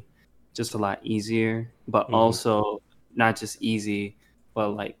do just a lot easier, but also not just easy, but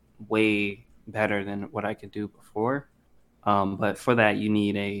like way better than what I could do before. But for that, you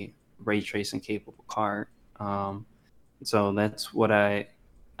need a ray tracing capable card. So that's what I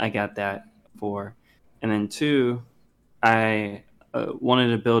got that for. And then 2, I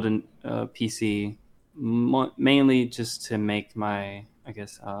wanted to build a PC mainly just to make my, I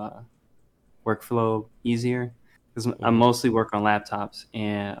guess, workflow easier, because I mostly work on laptops,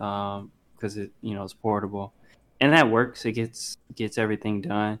 and because it's portable, and that works. It gets everything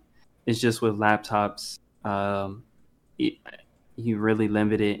done. It's just with laptops, you really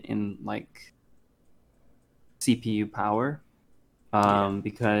limit it in like CPU power.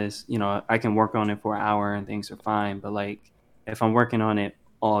 Because I can work on it for an hour and things are fine, but like if I'm working on it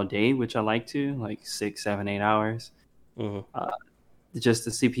all day, which I like to, like 6, 7, 8 hours, just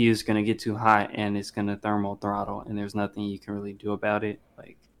the CPU is going to get too hot and it's going to thermal throttle, and there's nothing you can really do about it.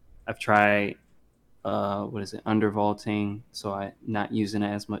 Like I've tried undervolting, so I not using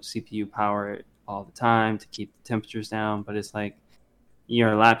as much CPU power all the time to keep the temperatures down, but it's like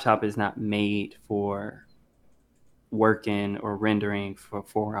your laptop is not made for working or rendering for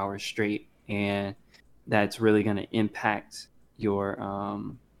 4 hours straight, and that's really going to impact your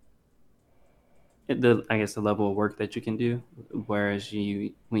the level of work that you can do. Whereas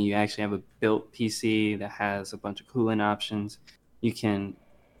when you actually have a built PC that has a bunch of cooling options, you can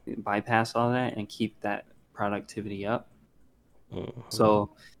bypass all that and keep that productivity up.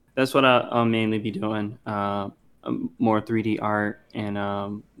 So that's what I'll mainly be doing, more 3D art,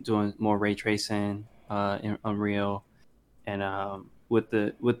 and doing more ray tracing in Unreal, and with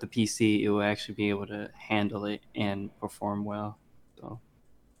the PC, it will actually be able to handle it and perform well. So.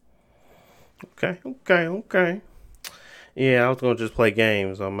 Okay. Yeah, I was gonna just play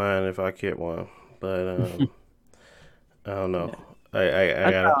games on mine if I get one, but I don't know. Yeah.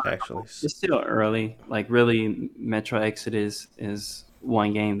 I gotta actually. It's still early. Like really, Metro Exodus is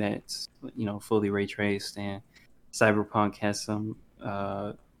one game that's fully ray traced, and Cyberpunk has some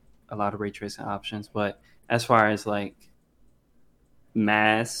a lot of ray tracing options. But as far as like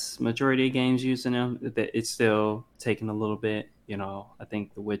mass majority of games using them, it's still taking a little bit. I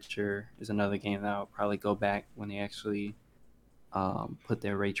think The Witcher is another game that I'll probably go back when they actually put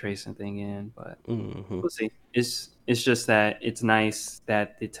their ray tracing thing in, but we'll see. It's just that it's nice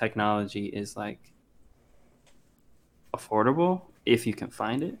that the technology is like affordable if you can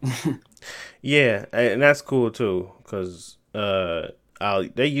find it. Yeah, and that's cool too, because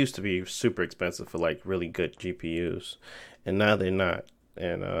they used to be super expensive for like really good GPUs, and now they're not.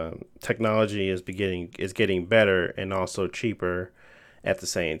 And technology is getting better and also cheaper at the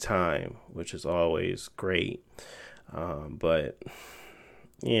same time, which is always great. But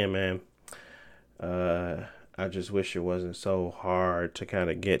yeah, man, I just wish it wasn't so hard to kind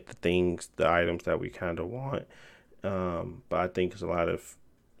of get the items that we kind of want. But I think there's a lot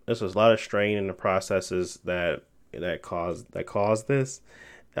of strain in the processes that caused this.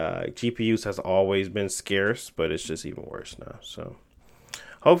 GPUs has always been scarce, but it's just even worse now. So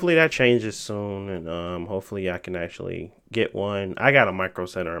hopefully that changes soon, and hopefully I can actually get one. I got a Micro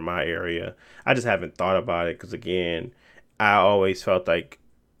Center in my area. I just haven't thought about it because, again, I always felt like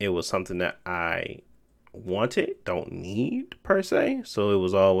it was something that I wanted, don't need per se. So it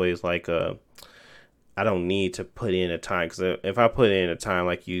was always like I don't need to put in a time, because if I put in a time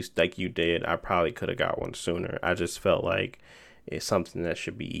like you did, I probably could have got one sooner. I just felt like it's something that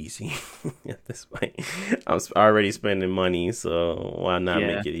should be easy at this point. I'm already spending money, so why not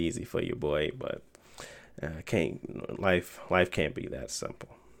make it easy for your boy? But life can't be that simple.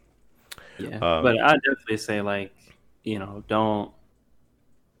 Yeah, but I definitely say, like, don't.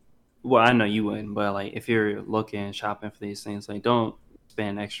 Well, I know you wouldn't, but like if you're shopping for these things, like don't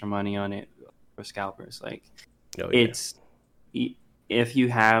spend extra money on it for scalpers. Like, Oh, yeah. it's if you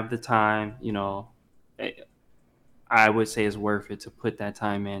have the time, I would say it's worth it to put that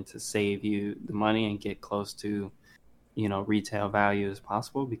time in to save you the money and get close to, retail value as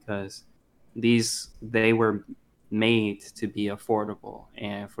possible, because they were made to be affordable,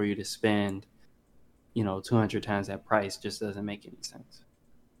 and for you to spend, 200 times that price just doesn't make any sense.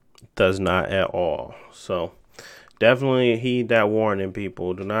 Does not at all. So definitely heed that warning,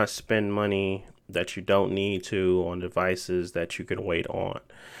 people. Do not spend money that you don't need to on devices that you can wait on.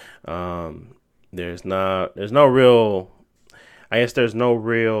 There's no real, I guess there's no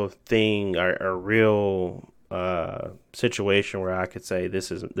real thing or real situation where I could say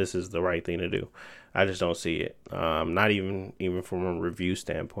this is the right thing to do. I just don't see it. Not even from a review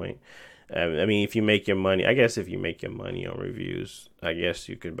standpoint. I mean, if you make your money, I guess if you make your money on reviews, I guess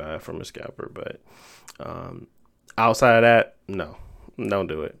you could buy it from a scalper. But outside of that, no, don't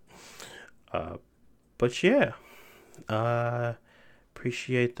do it. But yeah,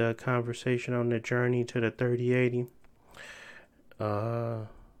 appreciate the conversation on the journey to the 3080. I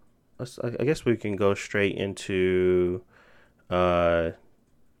guess we can go straight into that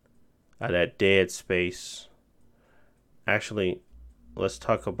Dead Space. Actually, let's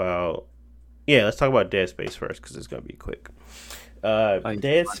talk about Dead Space first, because it's gonna be quick.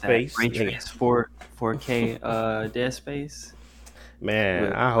 Dead Space, Ray Trace 4K Dead Space.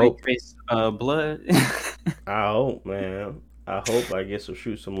 Man, I hope Ray Trace blood. I hope, man. I hope I get to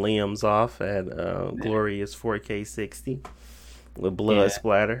shoot some limbs off at glorious 4K 60 with blood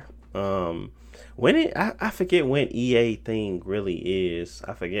splatter. I forget when EA thing really is.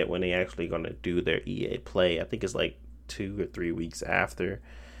 I forget when they actually gonna do their EA Play. I think it's like 2 or 3 weeks after.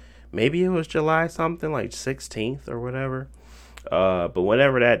 Maybe it was July something, like 16th or whatever. But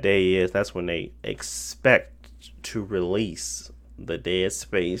whatever that day is, that's when they expect to release the Dead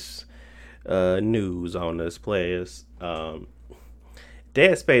Space news on this players.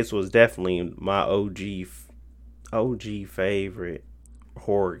 Dead Space was definitely my OG favorite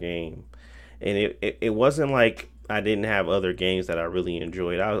horror game, and it wasn't like I didn't have other games that I really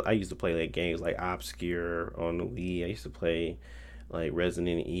enjoyed. I used to play like games like Obscure on the Wii. I used to play like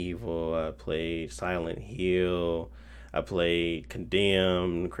Resident Evil. I played Silent Hill. I played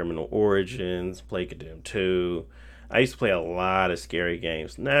Condemned, Criminal Origins. Played Condemned 2. I used to play a lot of scary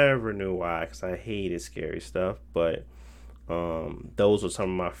games. Never knew why, because I hated scary stuff. But those were some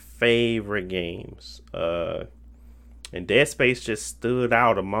of my favorite games. And Dead Space just stood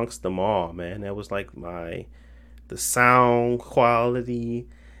out amongst them all, man. That was like the sound quality.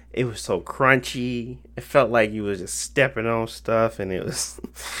 It was so crunchy. It felt like you was just stepping on stuff, and it was,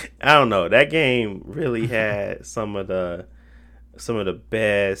 I don't know. That game really had some of the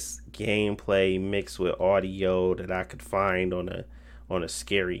best gameplay mixed with audio that I could find on a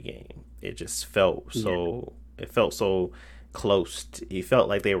scary game. It just felt so. It felt so close. It felt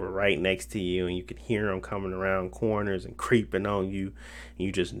like they were right next to you, and you could hear them coming around corners and creeping on you. And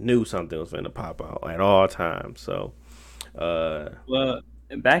you just knew something was going to pop out at all times. So, well,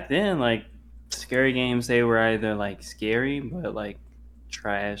 back then, like, scary games, they were either like scary but like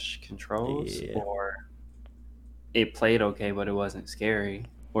trash controls, or it played okay but it wasn't scary.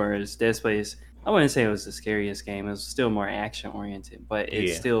 Whereas Dead Space, I wouldn't say it was the scariest game. It was still more action oriented, but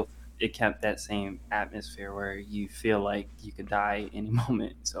it kept that same atmosphere where you feel like you could die any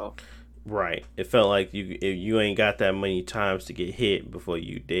moment. So right, it felt like you ain't got that many times to get hit before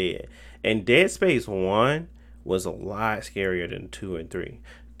you dead. And Dead Space 1 was a lot scarier than 2 and 3.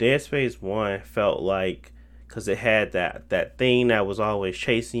 Dead Space 1 felt like, because it had that thing that was always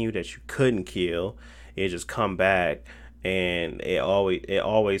chasing you that you couldn't kill. It just come back, and it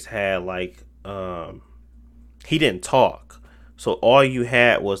always had like he didn't talk, so all you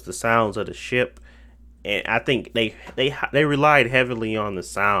had was the sounds of the ship. And I think they relied heavily on the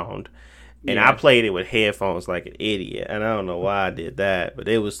sound. And I played it with headphones like an idiot. And I don't know why I did that. But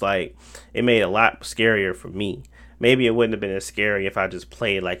it was like, it made it a lot scarier for me. Maybe it wouldn't have been as scary if I just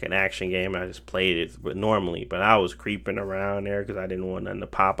played like an action game. I just played it normally. But I was creeping around there because I didn't want nothing to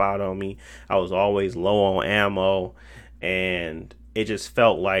pop out on me. I was always low on ammo. And it just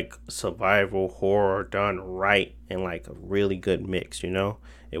felt like survival horror done right, and like a really good mix, you know?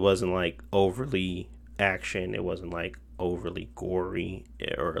 It wasn't like overly action. It wasn't like overly gory,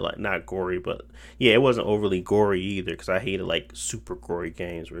 or like not gory, but yeah, it wasn't overly gory either, because I hated like super gory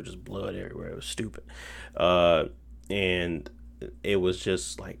games where just blood everywhere. It was stupid. And it was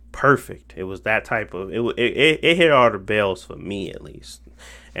just like perfect. It was that type of it hit all the bells for me, at least.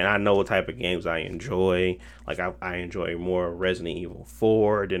 And I know what type of games I enjoy. Like I enjoy more Resident Evil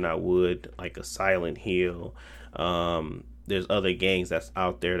 4 than I would like a Silent Hill. There's other games that's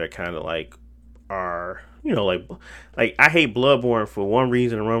out there that kind of like are, you know, like I hate Bloodborne for one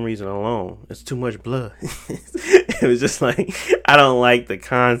reason and one reason alone. It's too much blood. It was just like, I don't like the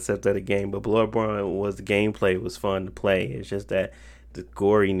concept of the game, but Bloodborne was, the gameplay was fun to play. It's just that the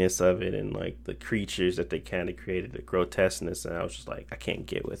goriness of it and like the creatures that they kind of created, the grotesqueness, and I was just like, I can't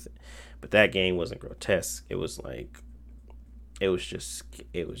get with it. But that game wasn't grotesque. It was like, it was just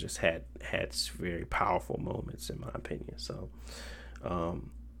had very powerful moments in my opinion. So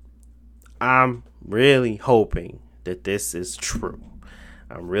I'm really hoping that this is true.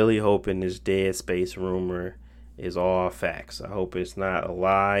 I'm really hoping this Dead Space rumor is all facts. I hope it's not a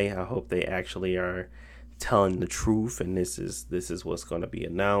lie. I hope they actually are telling the truth, and this is what's going to be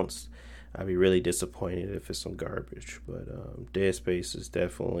announced. I'd be really disappointed if it's some garbage. But Dead Space is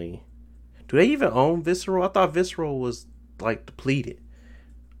definitely. Do they even own Visceral? I thought Visceral was like depleted.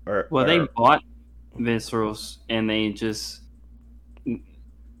 They bought Viscerals and they just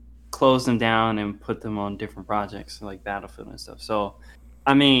closed them down and put them on different projects like Battlefield and stuff. So,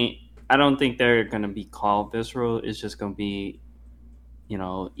 I mean, I don't think they're going to be called Visceral. It's just going to be, you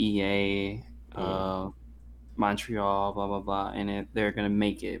know, EA, Montreal, blah, blah, blah. And they're going to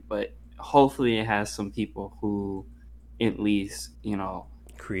make it. But hopefully it has some people who at least, you know,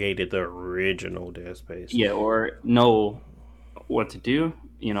 created the original Dead Space. Yeah, or know what to do.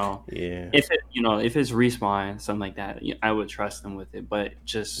 You know, if it's Respawn, something like that, I would trust them with it. But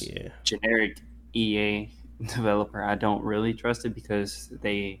just generic EA developer, I don't really trust it because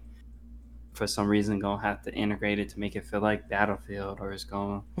they, for some reason, gonna have to integrate it to make it feel like Battlefield, or it's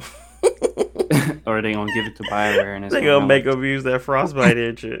going, or they gonna give it to BioWare and they gonna make them use that Frostbite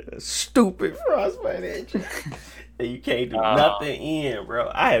engine, stupid Frostbite engine. You can't do nothing in, bro.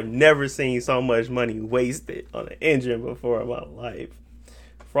 I have never seen so much money wasted on an engine before in my life.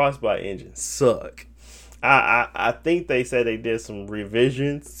 Frostbite engines suck. I think they said they did some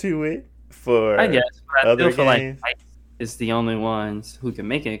revisions to it for I guess, but I other feel games. Like it's the only ones who can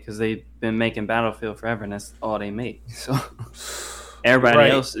make it because they've been making Battlefield forever and that's all they make. So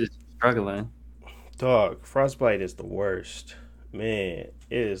everybody else is struggling. Dog, Frostbite is the worst. Man,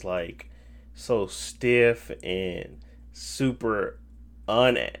 it is like so stiff and super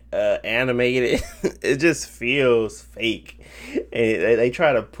animated. It just feels fake, and they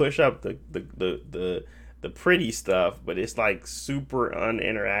try to push up the pretty stuff, but it's like super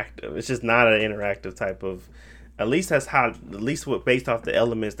uninteractive. It's just not an interactive type of. At least that's how. At least what based off the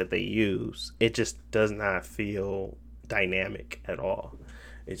elements that they use, it just does not feel dynamic at all.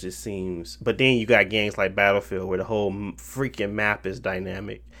 It just seems. But then you got games like Battlefield where the whole freaking map is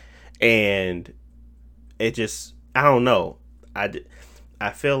dynamic. And it just, I don't know.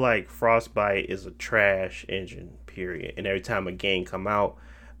 I feel like Frostbite is a trash engine, period. And every time a game come out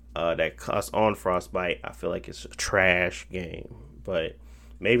that cuts on Frostbite, I feel like it's a trash game. But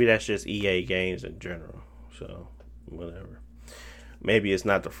maybe that's just EA games in general. So, whatever. Maybe it's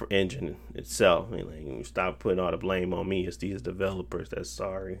not the engine itself. I mean, like, stop putting all the blame on me. It's these developers that's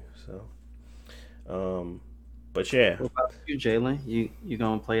sorry. So, but yeah. What about you, Jalen? You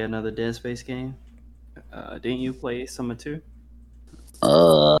gonna play another Dead Space game? Didn't you play Summer 2?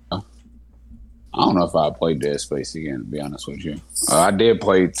 I don't know if I played Dead Space again, to be honest with you. I did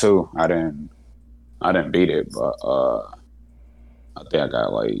play 2. I didn't beat it, but I think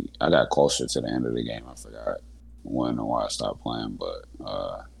I got closer to the end of the game. I forgot when and why I stopped playing, but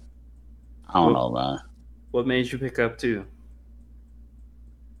I don't know, man. What made you pick up 2?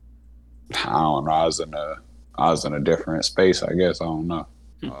 I don't know. I was in a different space, I guess. I don't know.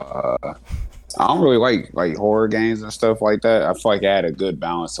 I don't really like horror games and stuff like that. I feel like I had a good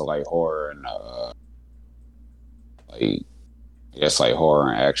balance of like horror and like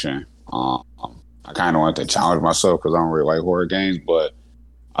horror and action. I kind of wanted to challenge myself because I don't really like horror games, but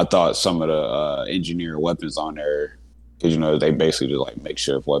I thought some of the engineered weapons on there, because you know they basically just like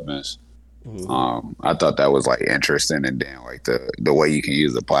makeshift weapons. Mm-hmm. I thought that was like interesting, and then like the way you can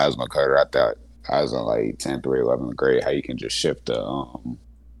use the plasma cutter. I thought I was in like 10th or 11th grade, how you can just shift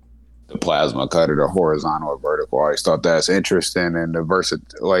the plasma cutter to horizontal or vertical. I always thought that's interesting, and the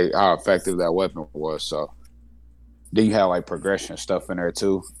like how effective that weapon was. So then you have like progression stuff in there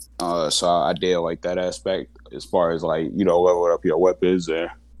too. So I did like that aspect as far as like, you know, level up your weapons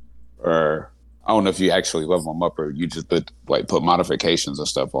or I don't know if you actually level them up or you just put modifications and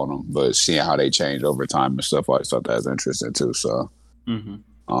stuff on them, but seeing how they change over time and stuff, I always thought that was interesting too. So, and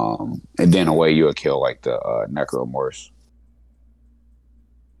then a way you would kill like the necromorphs.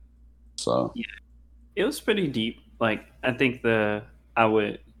 So yeah, it was pretty deep. Like I think I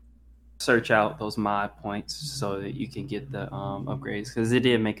would search out those mod points so that you can get the upgrades, because it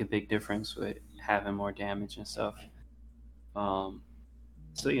did make a big difference with having more damage and stuff.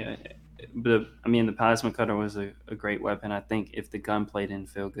 So yeah, But I mean, the plasma cutter was a great weapon. I think if the gunplay didn't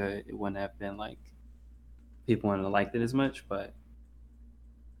feel good, it wouldn't have been like people wouldn't have liked it as much. But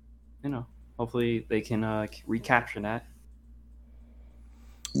hopefully they can recapture that.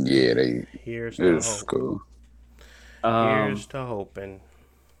 Yeah, Here's to it's hope. cool. Here's to hoping.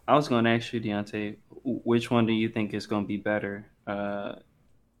 I was going to ask you, Deontay, which one do you think is going to be better?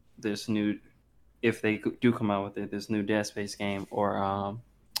 This new, if they do come out with it, this new Dead Space game, or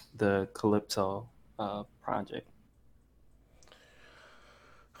the Calypso project?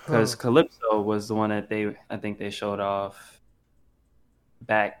 Because Calypso was the one that I think they showed off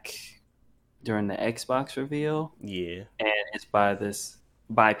back during the Xbox reveal. Yeah, and it's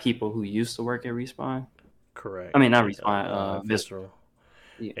by people who used to work at Respawn. correct. I mean, not Respawn, Visceral.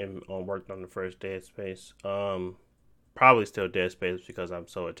 Yeah. And worked on the first Dead Space. Probably still Dead Space because I'm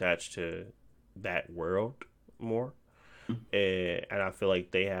so attached to that world more, and I feel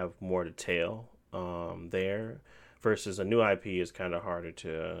like they have more to tell there. Versus a new IP is kind of harder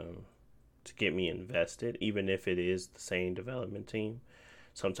to get me invested, even if it is the same development team.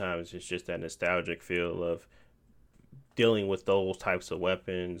 Sometimes it's just that nostalgic feel of dealing with those types of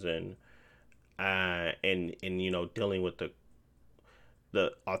weapons and dealing with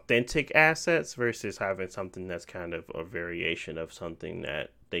the authentic assets versus having something that's kind of a variation of something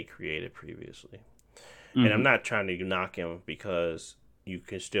that they created previously. Mm-hmm. And I'm not trying to knock him because you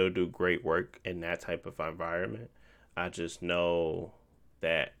can still do great work in that type of environment. I just know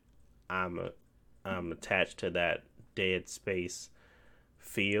that I'm attached to that Dead Space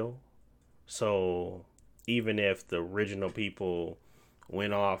feel. So even if the original people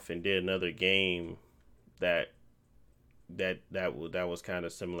went off and did another game that was kind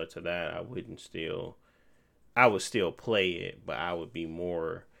of similar to that, I would still play it, but I would be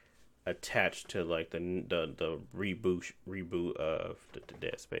more attached to like the reboot of the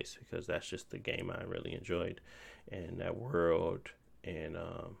Dead Space because that's just the game I really enjoyed, and that world, and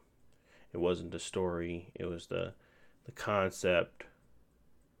it wasn't the story, it was the concept,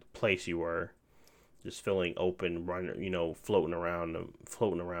 the place you were, just feeling open, running, floating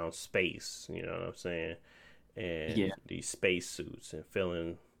around space, you know what I'm saying, and these space suits and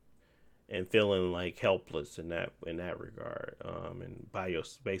feeling like helpless in that regard, and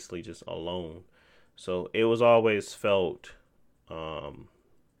basically just alone. So it was always felt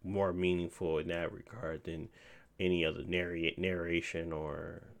more meaningful in that regard than any other narration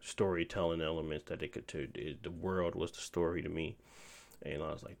or storytelling elements that it could do. The world was the story to me, and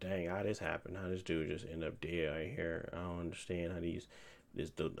I was like, dang, how this happened? How this dude just end up dead right here? I don't understand how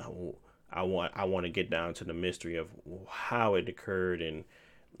I want to get down to the mystery of how it occurred and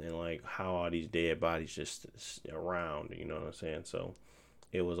like how all these dead bodies just around, you know what I'm saying? So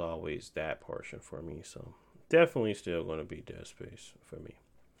it was always that portion for me. So definitely still going to be Dead Space for me.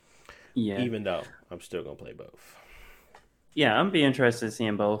 Yeah. Even though I'm still going to play both. Yeah, I'm be interested in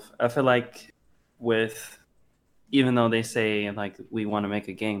seeing both. I feel like even though they say like we want to make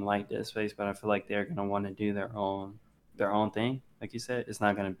a game like Dead Space, but I feel like they're going to want to do their own thing. Like you said, it's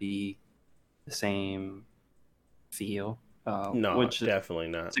not going to be the same feel. No, which definitely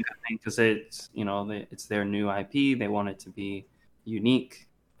not. It's a good thing because it's their new IP. They want it to be unique,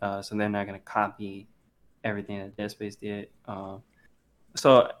 so they're not going to copy everything that Dead Space did.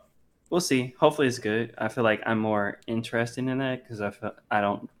 So we'll see. Hopefully, it's good. I feel like I'm more interested in that because I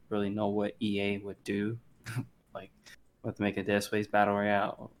don't really know what EA would do, like what to make a Dead Space battle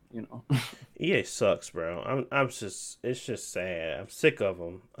royale. EA sucks, bro. It's just sad. I'm sick of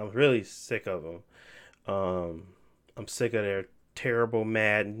them. I'm really sick of them. I'm sick of their terrible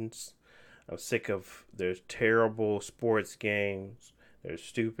Maddens. I'm sick of their terrible sports games. They're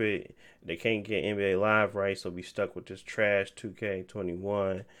stupid. They can't get NBA Live right, so we stuck with this trash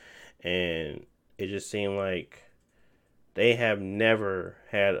 2K21. And it just seemed like they have never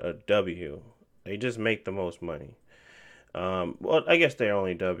had a W. They just make the most money. Well, I guess their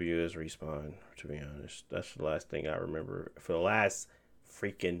only W is Respawn, to be honest. That's the last thing I remember. For the last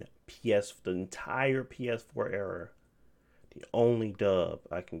freaking the entire PS4 era, the only dub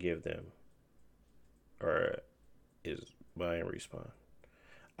I can give them is buying Respawn.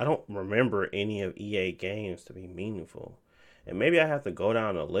 I don't remember any of EA games to be meaningful. And maybe I have to go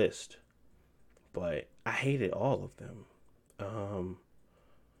down a list. But I hated all of them.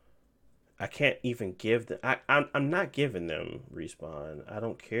 I can't even give them... I'm not giving them Respawn. I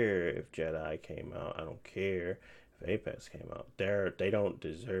don't care if Jedi came out. I don't care if Apex came out. They don't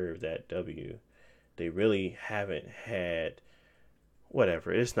deserve that W. They really haven't had...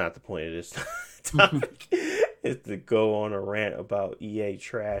 Whatever. It's not the point of this topic. It's to go on a rant about EA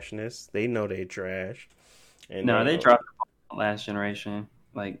trashness. They know they trash. And they dropped the last generation.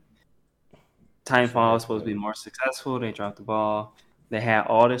 Like, Titanfall was supposed to be more successful. They dropped the ball. They had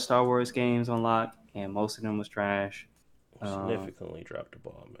all the Star Wars games on lock, and most of them was trash. Significantly dropped the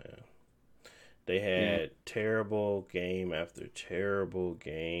ball, man. They had terrible game after terrible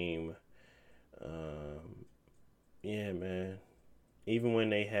game. Yeah, man. Even when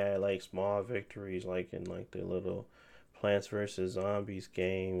they had like small victories, like in like the little Plants vs Zombies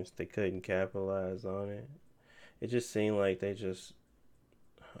games, they couldn't capitalize on it. It just seemed like they just,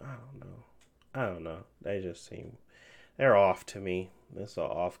 I don't know. They just seem they're off to me. It's an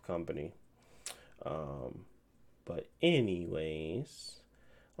off company. But anyways,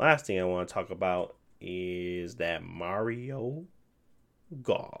 last thing I want to talk about is that Mario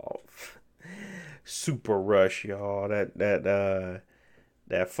Golf Super Rush, y'all. That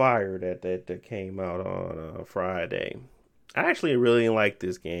fire that came out on Friday. I actually really like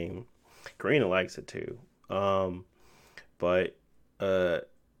this game. Karina likes it too. But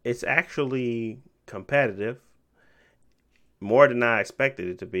it's actually competitive. More than I expected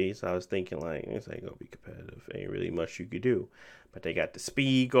it to be. So I was thinking like, it's ain't gonna be competitive. Ain't really much you could do. But they got the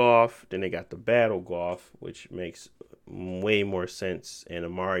speed golf, then they got the battle golf, which makes way more sense in a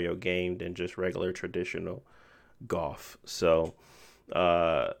Mario game than just regular traditional golf. So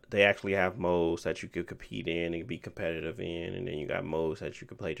they actually have modes that you could compete in and be competitive in, and then you got modes that you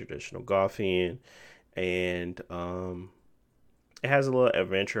could play traditional golf in, and it has a little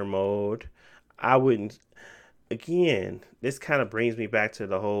adventure mode. I wouldn't. Again, this kind of brings me back to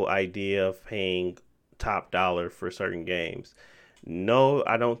the whole idea of paying top dollar for certain games. No,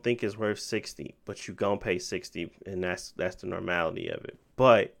 I don't think it's worth 60, but you gonna pay 60, and that's the normality of it.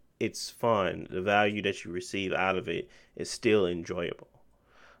 But it's fun. The value that you receive out of it is still enjoyable.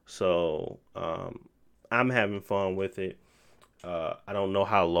 So I'm having fun with it. I don't know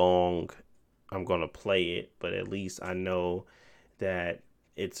how long I'm gonna play it, but at least I know that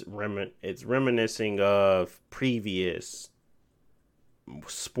it's reminiscing of previous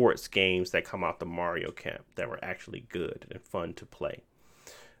sports games that come out the Mario camp that were actually good and fun to play.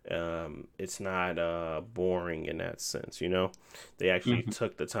 It's not boring in that sense, you know. They actually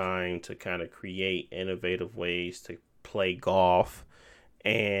took the time to kind of create innovative ways to play golf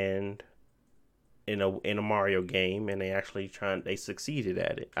and in a Mario game, and they succeeded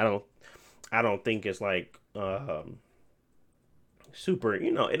at it. I don't think it's like super,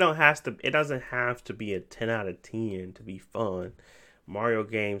 you know, it doesn't have to be a 10 out of 10 to be fun. Mario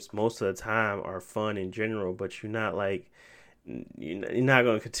games most of the time are fun in general, but you're not going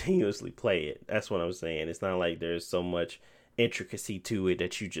to continuously play it. That's what I'm saying. It's not like there's so much intricacy to it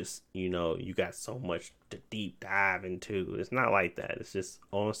that you just, you know, you got so much to deep dive into. It's not like that. It's just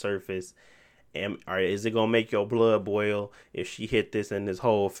on the surface. Is it going to make your blood boil if she hit this in this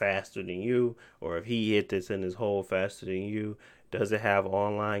hole faster than you, or if he hit this in this hole faster than you? Does it have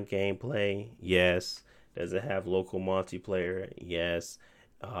online gameplay? Yes. Does it have local multiplayer? Yes.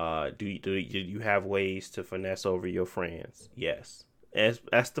 Do you have ways to finesse over your friends? Yes.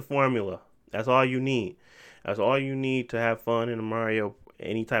 That's the formula. That's all you need. That's all you need to have fun in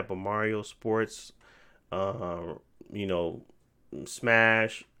any type of Mario sports. You know,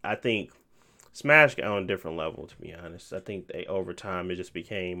 Smash. I think Smash got on a different level, to be honest. I think over time it just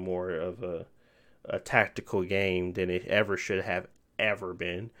became more of a tactical game than it ever should have ever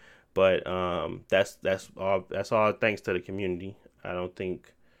been. But that's all thanks to the community. I don't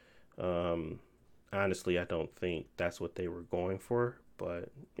think, honestly, I don't think that's what they were going for. But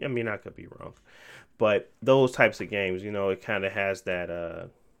I mean, I could be wrong. But those types of games, you know, it kind of has that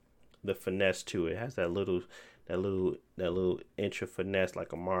the finesse to it. It has that little inch of finesse,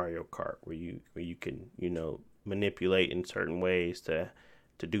 like a Mario Kart, where you can, you know, manipulate in certain ways to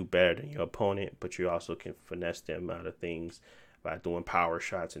do better than your opponent, but you also can finesse them out of things by doing power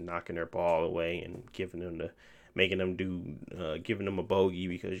shots and knocking their ball away and giving them a bogey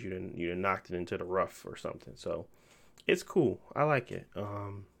because you done knocked it into the rough or something. So it's cool. I like it.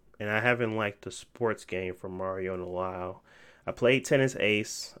 And I haven't liked the sports game from Mario in a while. I played Tennis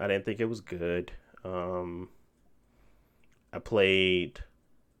Ace. I didn't think it was good. I played,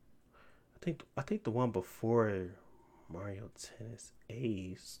 I think the one before Mario Tennis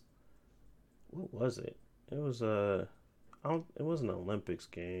Ace. What was it? It was it was an Olympics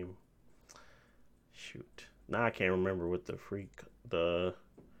game. Shoot. Now I can't remember what the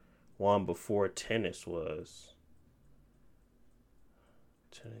one before tennis was.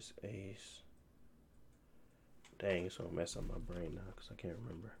 Tennis Ace. Dang, it's gonna mess up my brain now because I can't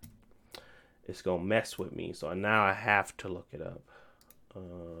remember. It's gonna mess with me, so now I have to look it up.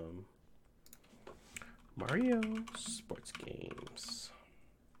 Mario sports games.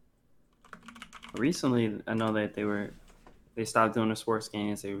 Recently, I know that they stopped doing the sports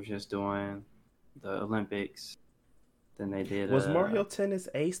games. They were just doing the Olympics. Then they did. Was Mario Tennis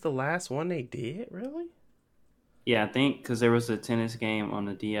Ace the last one they did? Really? Yeah, I think because there was a tennis game on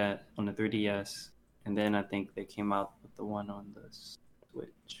the 3DS, and then I think they came out with the one on the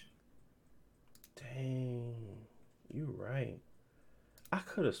Switch. Dang, you right. I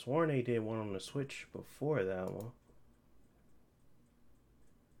could have sworn they did one on the Switch before that one.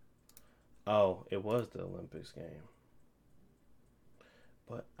 Oh, it was the Olympics game.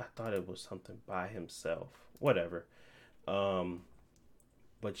 But I thought it was something by himself. Whatever.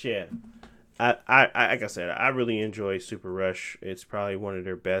 But yeah, I like I said, I really enjoy Super Rush. It's probably one of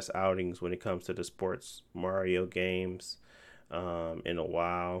their best outings when it comes to the sports Mario games in a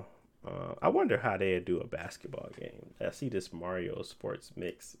while. I wonder how they'd do a basketball game. I see this Mario sports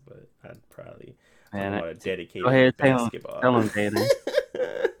mix, but I'd probably want to dedicate go ahead, basketball. Tell them, Taylor.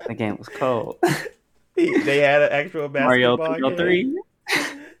 The game was cold. They had an actual basketball Mario 3 game.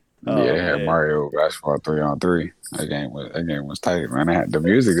 Yeah, they had Mario Basketball 3-on-3. That game was tight, man. They had the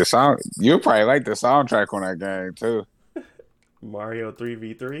music, the sound. You probably like the soundtrack on that game too. Mario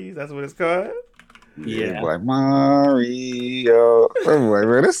 3v3s. That's what it's called. Yeah, like Mario. I'm like,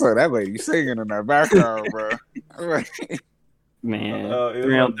 man, that lady singing in that background, bro. Man, it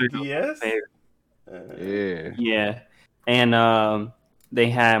was on DS. Yeah, yeah, and they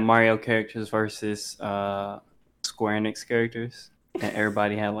had Mario characters versus Square Enix characters, and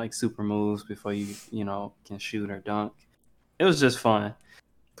everybody had like super moves before you can shoot or dunk. It was just fun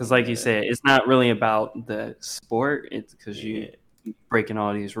because, like you said, it's not really about the sport. It's because you breaking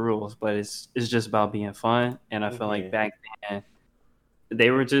all these rules, but it's just about being fun. And I feel like back then they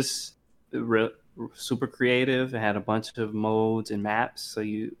were just super creative and had a bunch of modes and maps, so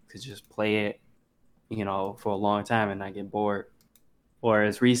you could just play it, for a long time and not get bored.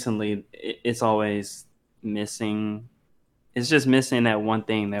 Whereas recently, it's always missing. It's just missing that one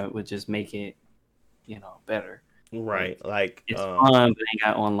thing that would just make it, better. Right, like it's fun, but they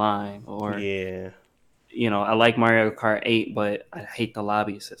got online. Or I like Mario Kart 8, but I hate the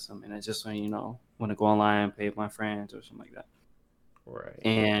lobby system, and I just want to go online and play with my friends or something like that. Right.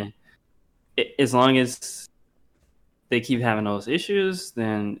 And as long as they keep having those issues,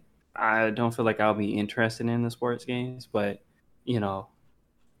 then I don't feel like I'll be interested in the sports games. But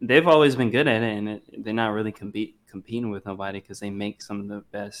they've always been good at it, and they're not really competing with nobody because they make some of the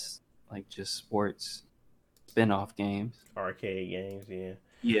best just sports spin-off games, arcade games.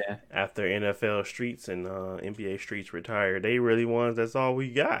 Yeah. After NFL Streets and NBA Streets retired, they really ones. That's all we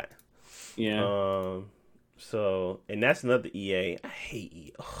got. Yeah. So, and that's another EA. I hate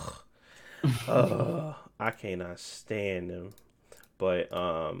EA. I cannot stand them. But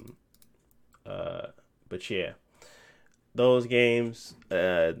yeah, those games.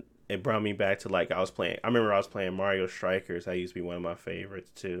 It brought me back to I remember I was playing Mario Strikers. That used to be one of my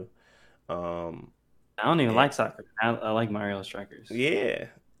favorites too. I don't even like soccer. I like Mario Strikers. Yeah,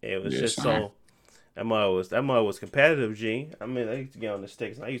 it was just so. That mother was competitive, G. I mean, I used to get on the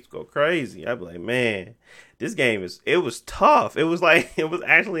sticks and I used to go crazy. I'd be like, man, this game it was tough. It was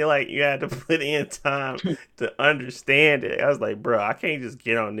actually you had to put in time to understand it. I was like, bro, I can't just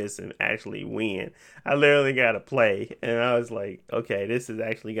get on this and actually win. I literally got to play. And I was like, okay, this has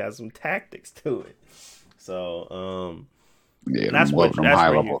actually got some tactics to it. So, that's what high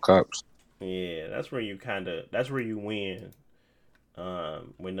level cups. Yeah, that's where you win.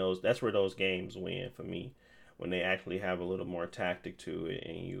 That's where those games win for me, when they actually have a little more tactic to it,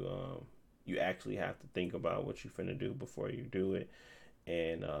 and you actually have to think about what you're finna do before you do it,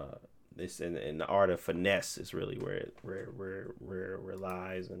 and the art of finesse is really where it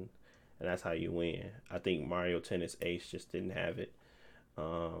lies, and that's how you win. I think Mario Tennis Ace just didn't have it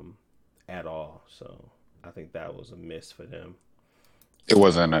at all, so I think that was a miss for them. It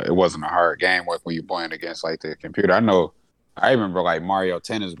wasn't a hard game when you're playing against the computer. I remember Mario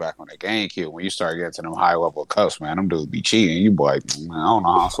Tennis back on the GameCube when you start getting to them high level cups, man. Them dudes be cheating. You be like, man, I don't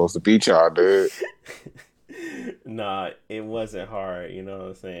know how I'm supposed to beat y'all, dude. Nah, it wasn't hard. You know what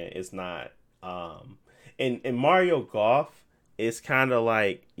I'm saying? It's not. In Mario Golf, it's kind of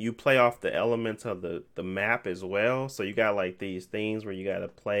like you play off the elements of the map as well. So you got these things where you got to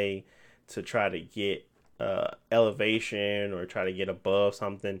play to try to get elevation or try to get above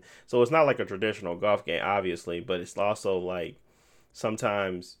something. So it's not like a traditional golf game, obviously, but it's also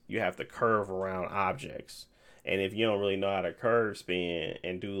sometimes you have to curve around objects, and if you don't really know how to curve spin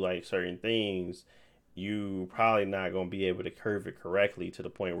and do certain things, you probably not going to be able to curve it correctly to the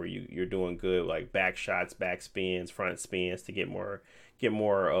point where you're doing good back shots, back spins, front spins to get more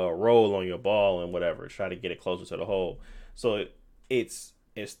roll on your ball and whatever, try to get it closer to the hole. So it's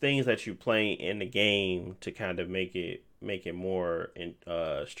things that you play in the game to kind of make it more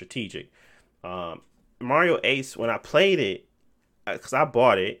strategic. Mario Ace, when I played it, because I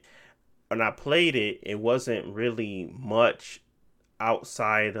bought it, when I played it, it wasn't really much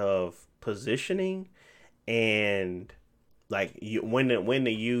outside of positioning and like when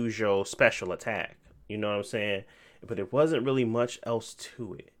to use your special attack. You know what I'm saying? But it wasn't really much else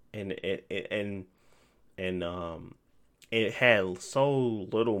to it, and it had so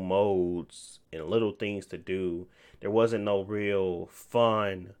little modes and little things to do. There wasn't no real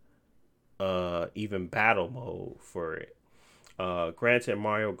fun, even battle mode for it. Granted,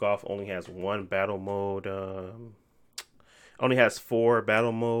 Mario Golf only has one battle mode. Only has 4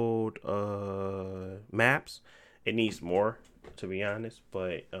 battle mode maps. It needs more, to be honest,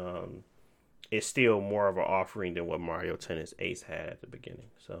 but it's still more of an offering than what Mario Tennis Ace had at the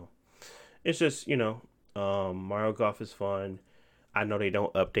beginning. So it's just, Mario Golf is fun. I know they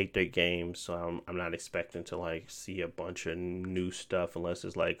don't update their games, so I'm not expecting to like see a bunch of new stuff unless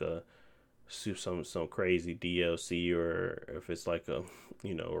it's like some crazy DLC, or if it's like a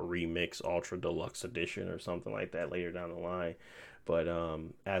remix ultra deluxe edition or something like that later down the line. But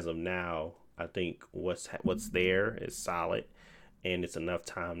as of now, I think what's there is solid, and it's enough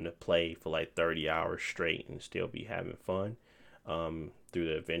time to play for like 30 hours straight and still be having fun through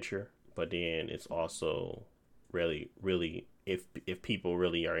the adventure. But then it's also really if people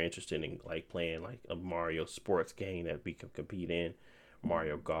really are interested in like playing like a Mario sports game that we can compete in,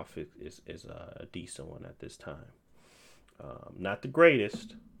 Mario Golf is a decent one at this time. Not the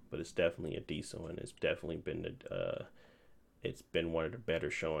greatest, but it's definitely a decent one. It's definitely been it's been one of the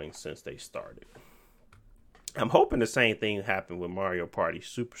better showings since they started. I'm hoping the same thing happened with Mario Party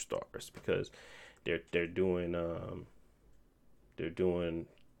Superstars, because they're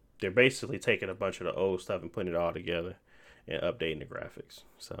basically taking a bunch of the old stuff and putting it all together and updating the graphics.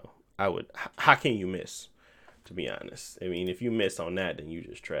 So how can you miss? To be honest, I mean, if you miss on that, then you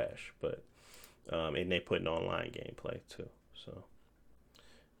just trash. But and they put an online gameplay too, so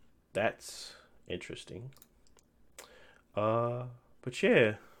that's interesting. But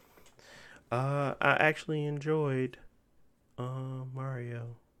yeah, I actually enjoyed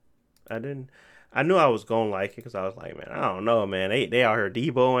Mario. I knew I was gonna like it because I was like, man, I don't know, man. They out here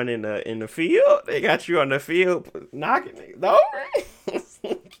deboing in the field. They got you on the field knocking niggas over.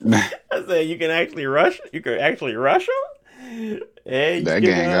 I said you can actually rush. You can actually rush them. And that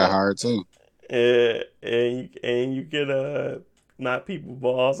game got hard too. And you can knock people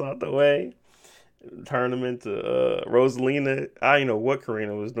balls out the way, turn them into Rosalina. I don't know what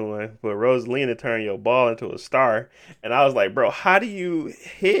Karina was doing, but Rosalina turned your ball into a star. And I was like, bro, how do you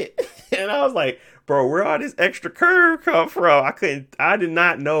hit? And I was like, bro, where all this extra curve come from? I did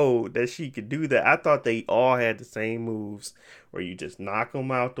not know that she could do that. I thought they all had the same moves where you just knock them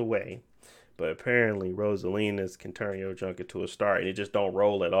out the way. But apparently Rosalina's can turn your junk into a star, and it just don't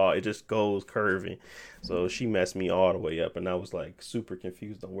roll at all. It just goes curving. So she messed me all the way up, and I was like super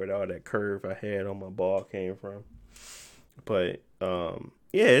confused on where all that curve I had on my ball came from. But yeah,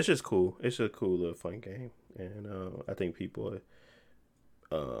 it's just cool. It's a cool little fun game, and I think people,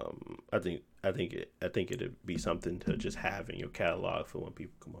 I think it'd be something to just have in your catalog for when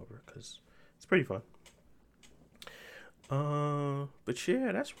people come over, because it's pretty fun. But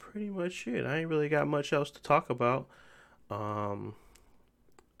yeah, that's pretty much it. I ain't really got much else to talk about.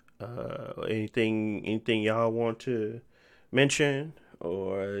 Anything y'all want to mention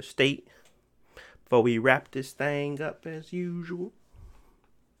or state before we wrap this thing up as usual?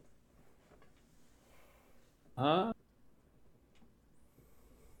 No,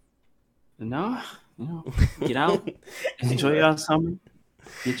 get out, enjoy y'all summer,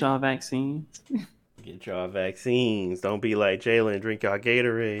 get y'all vaccines. Get y'all vaccines. Don't be like Jalen, drink y'all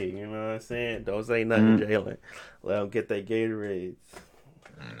Gatorade. You know what I'm saying? Don't say nothing, Jalen. Let them get their Gatorades.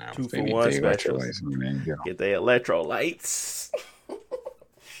 2-for-1 specials. Get their electrolytes.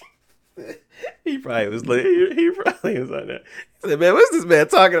 He probably was like that. He said, man, what's this man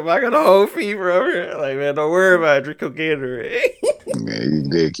talking about? I got a whole fever over here. Like, man, don't worry about it. Drink your Gatorade. Yeah, he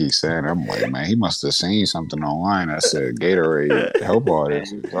did keep saying, I'm like, man, he must have seen something online that said Gatorade help all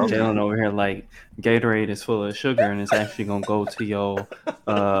this. Jalen over here like Gatorade is full of sugar and it's actually gonna go to your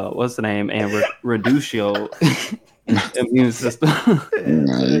what's the name, and reduce your immune system.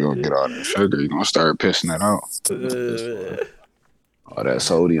 Yeah, you're gonna get all that sugar, you're gonna start pissing it out. All that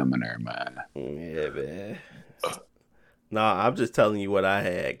sodium in there, man. Yeah, man. No, I'm just telling you what I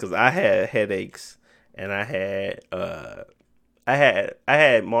had, because I had headaches, and I had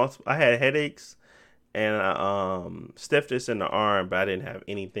headaches and stiffness in the arm, but I didn't have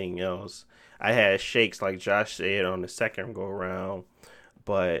anything else. I had shakes, like Josh said, on the second go around,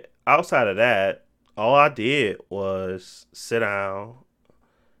 but outside of that, all I did was sit down.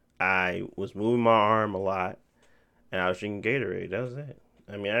 I was moving my arm a lot, and I was drinking Gatorade. That was it.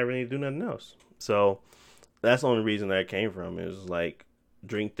 I mean, I didn't really do nothing else. So that's the only reason that came from. It was like,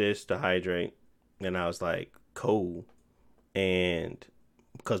 drink this to hydrate. And I was like, cool. And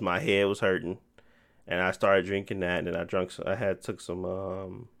because my head was hurting, and I started drinking that, and then I took some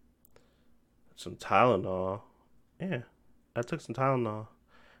Tylenol. Yeah, I took some Tylenol.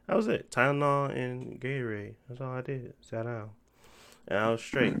 That was it. Tylenol and Gatorade. That's all I did. Sat down. And I was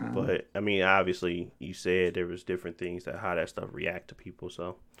straight. But, I mean, obviously, you said there was different things how that stuff react to people.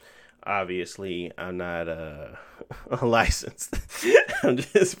 So, obviously, I'm not licensed. I'm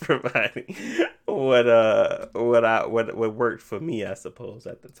just providing what worked for me, I suppose,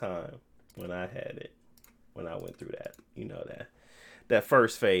 at the time when I had it. When I went through that. You know, that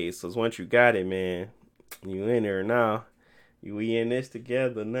first phase. Because once you got it, man, you in there now. We in this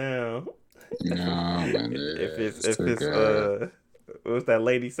together now. No, man. What's that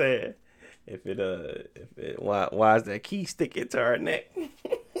lady said? Why is that key sticking to our neck?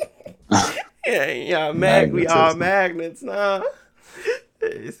 Yeah, we all magnets now.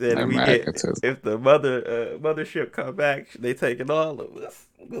 It said if the mothership come back, they taking all of us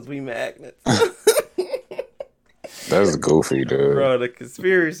because we magnets. That's goofy, dude. Bro, the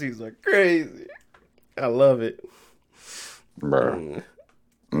conspiracies are crazy. I love it. Bro.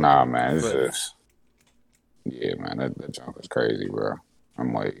 Nah, man, it's just... Yeah, man, that junk is crazy, bro.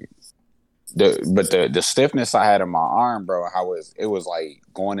 I'm like... The stiffness I had in my arm, bro, it was like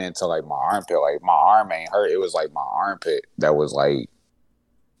going into like my armpit. Like my arm ain't hurt. It was like my armpit that was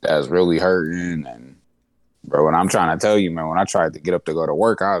really hurting. And bro, when I'm trying to tell you, man, when I tried to get up to go to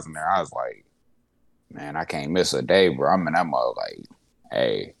work, I was in there. I was like, man, I can't miss a day, bro. I'm in that mode like,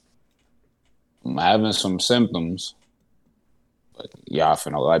 hey, I'm having some symptoms. Y'all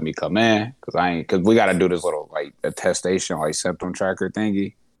finna let me come in because we got to do this little like attestation, like symptom tracker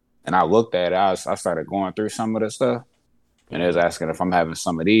thingy. And I looked at it. I started going through some of the stuff, and it was asking if I'm having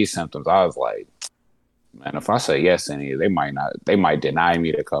some of these symptoms. I was like, man, if I say yes to any, they might deny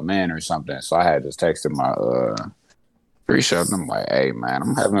me to come in or something. So I had just texted my pre-shop. I'm like, hey, man,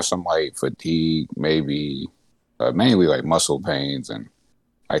 I'm having some like fatigue, maybe mainly like muscle pains and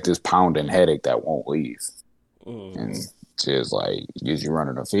like this pounding headache that won't leave. And she's like, is you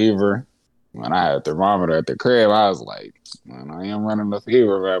running a fever? When I had a thermometer at the crib, I was like, man, I am running a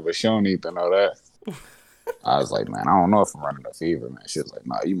fever, man, but she don't need to know that. I was like, man, I don't know if I'm running a fever, man. She was like,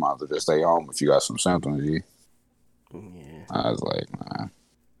 nah, you might as well just stay home if you got some symptoms, G. Yeah. I was like, man.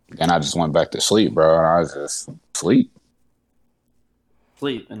 Then I just went back to sleep, bro, and I was just sleep,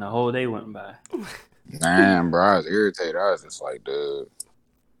 and the whole day went by. Man, bro, I was irritated. I was just like, dude.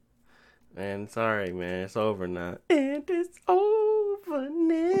 Man, it's all right, man. It's over now. And it's over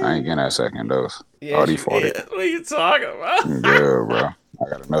now. I ain't getting that second dose. Yes, what are you talking about? Yeah, bro. I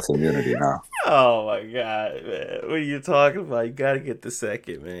got enough immunity now. Oh, my God, man. What are you talking about? You got to get the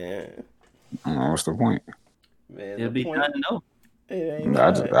second, man. What's the point? Man, it'll be time to know.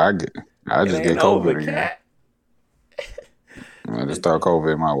 I just get COVID again. I just throw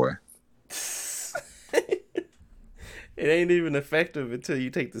COVID my way. It ain't even effective until you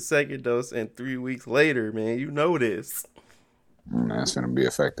take the second dose, and 3 weeks later, man, you know this. That's gonna be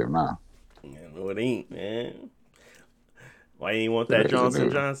effective now. Man, no, it ain't, man. Why you ain't want that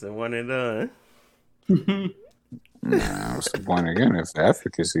Johnson one and done? Nah, what's the point again if the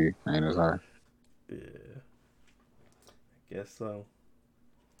efficacy ain't as high? Yeah, I guess so.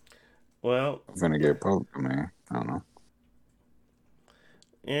 Well, I'm finna get poked, man. I don't know.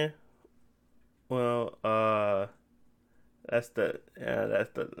 Yeah. Well, that's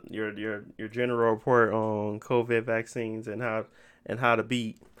your general report on COVID vaccines and how to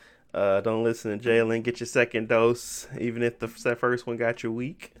beat. Don't listen to Jalen. Get your second dose, even if the first one got you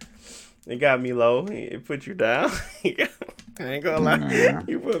weak. It got me low. It put you down. I ain't gonna lie.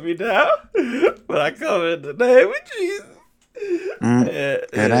 You put me down, but I come in the name of Jesus.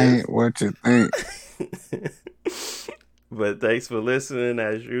 It ain't what you think. But thanks for listening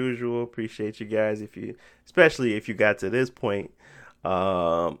as usual. Appreciate you guys especially if you got to this point.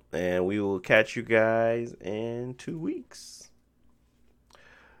 And we will catch you guys in 2 weeks.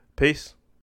 Peace.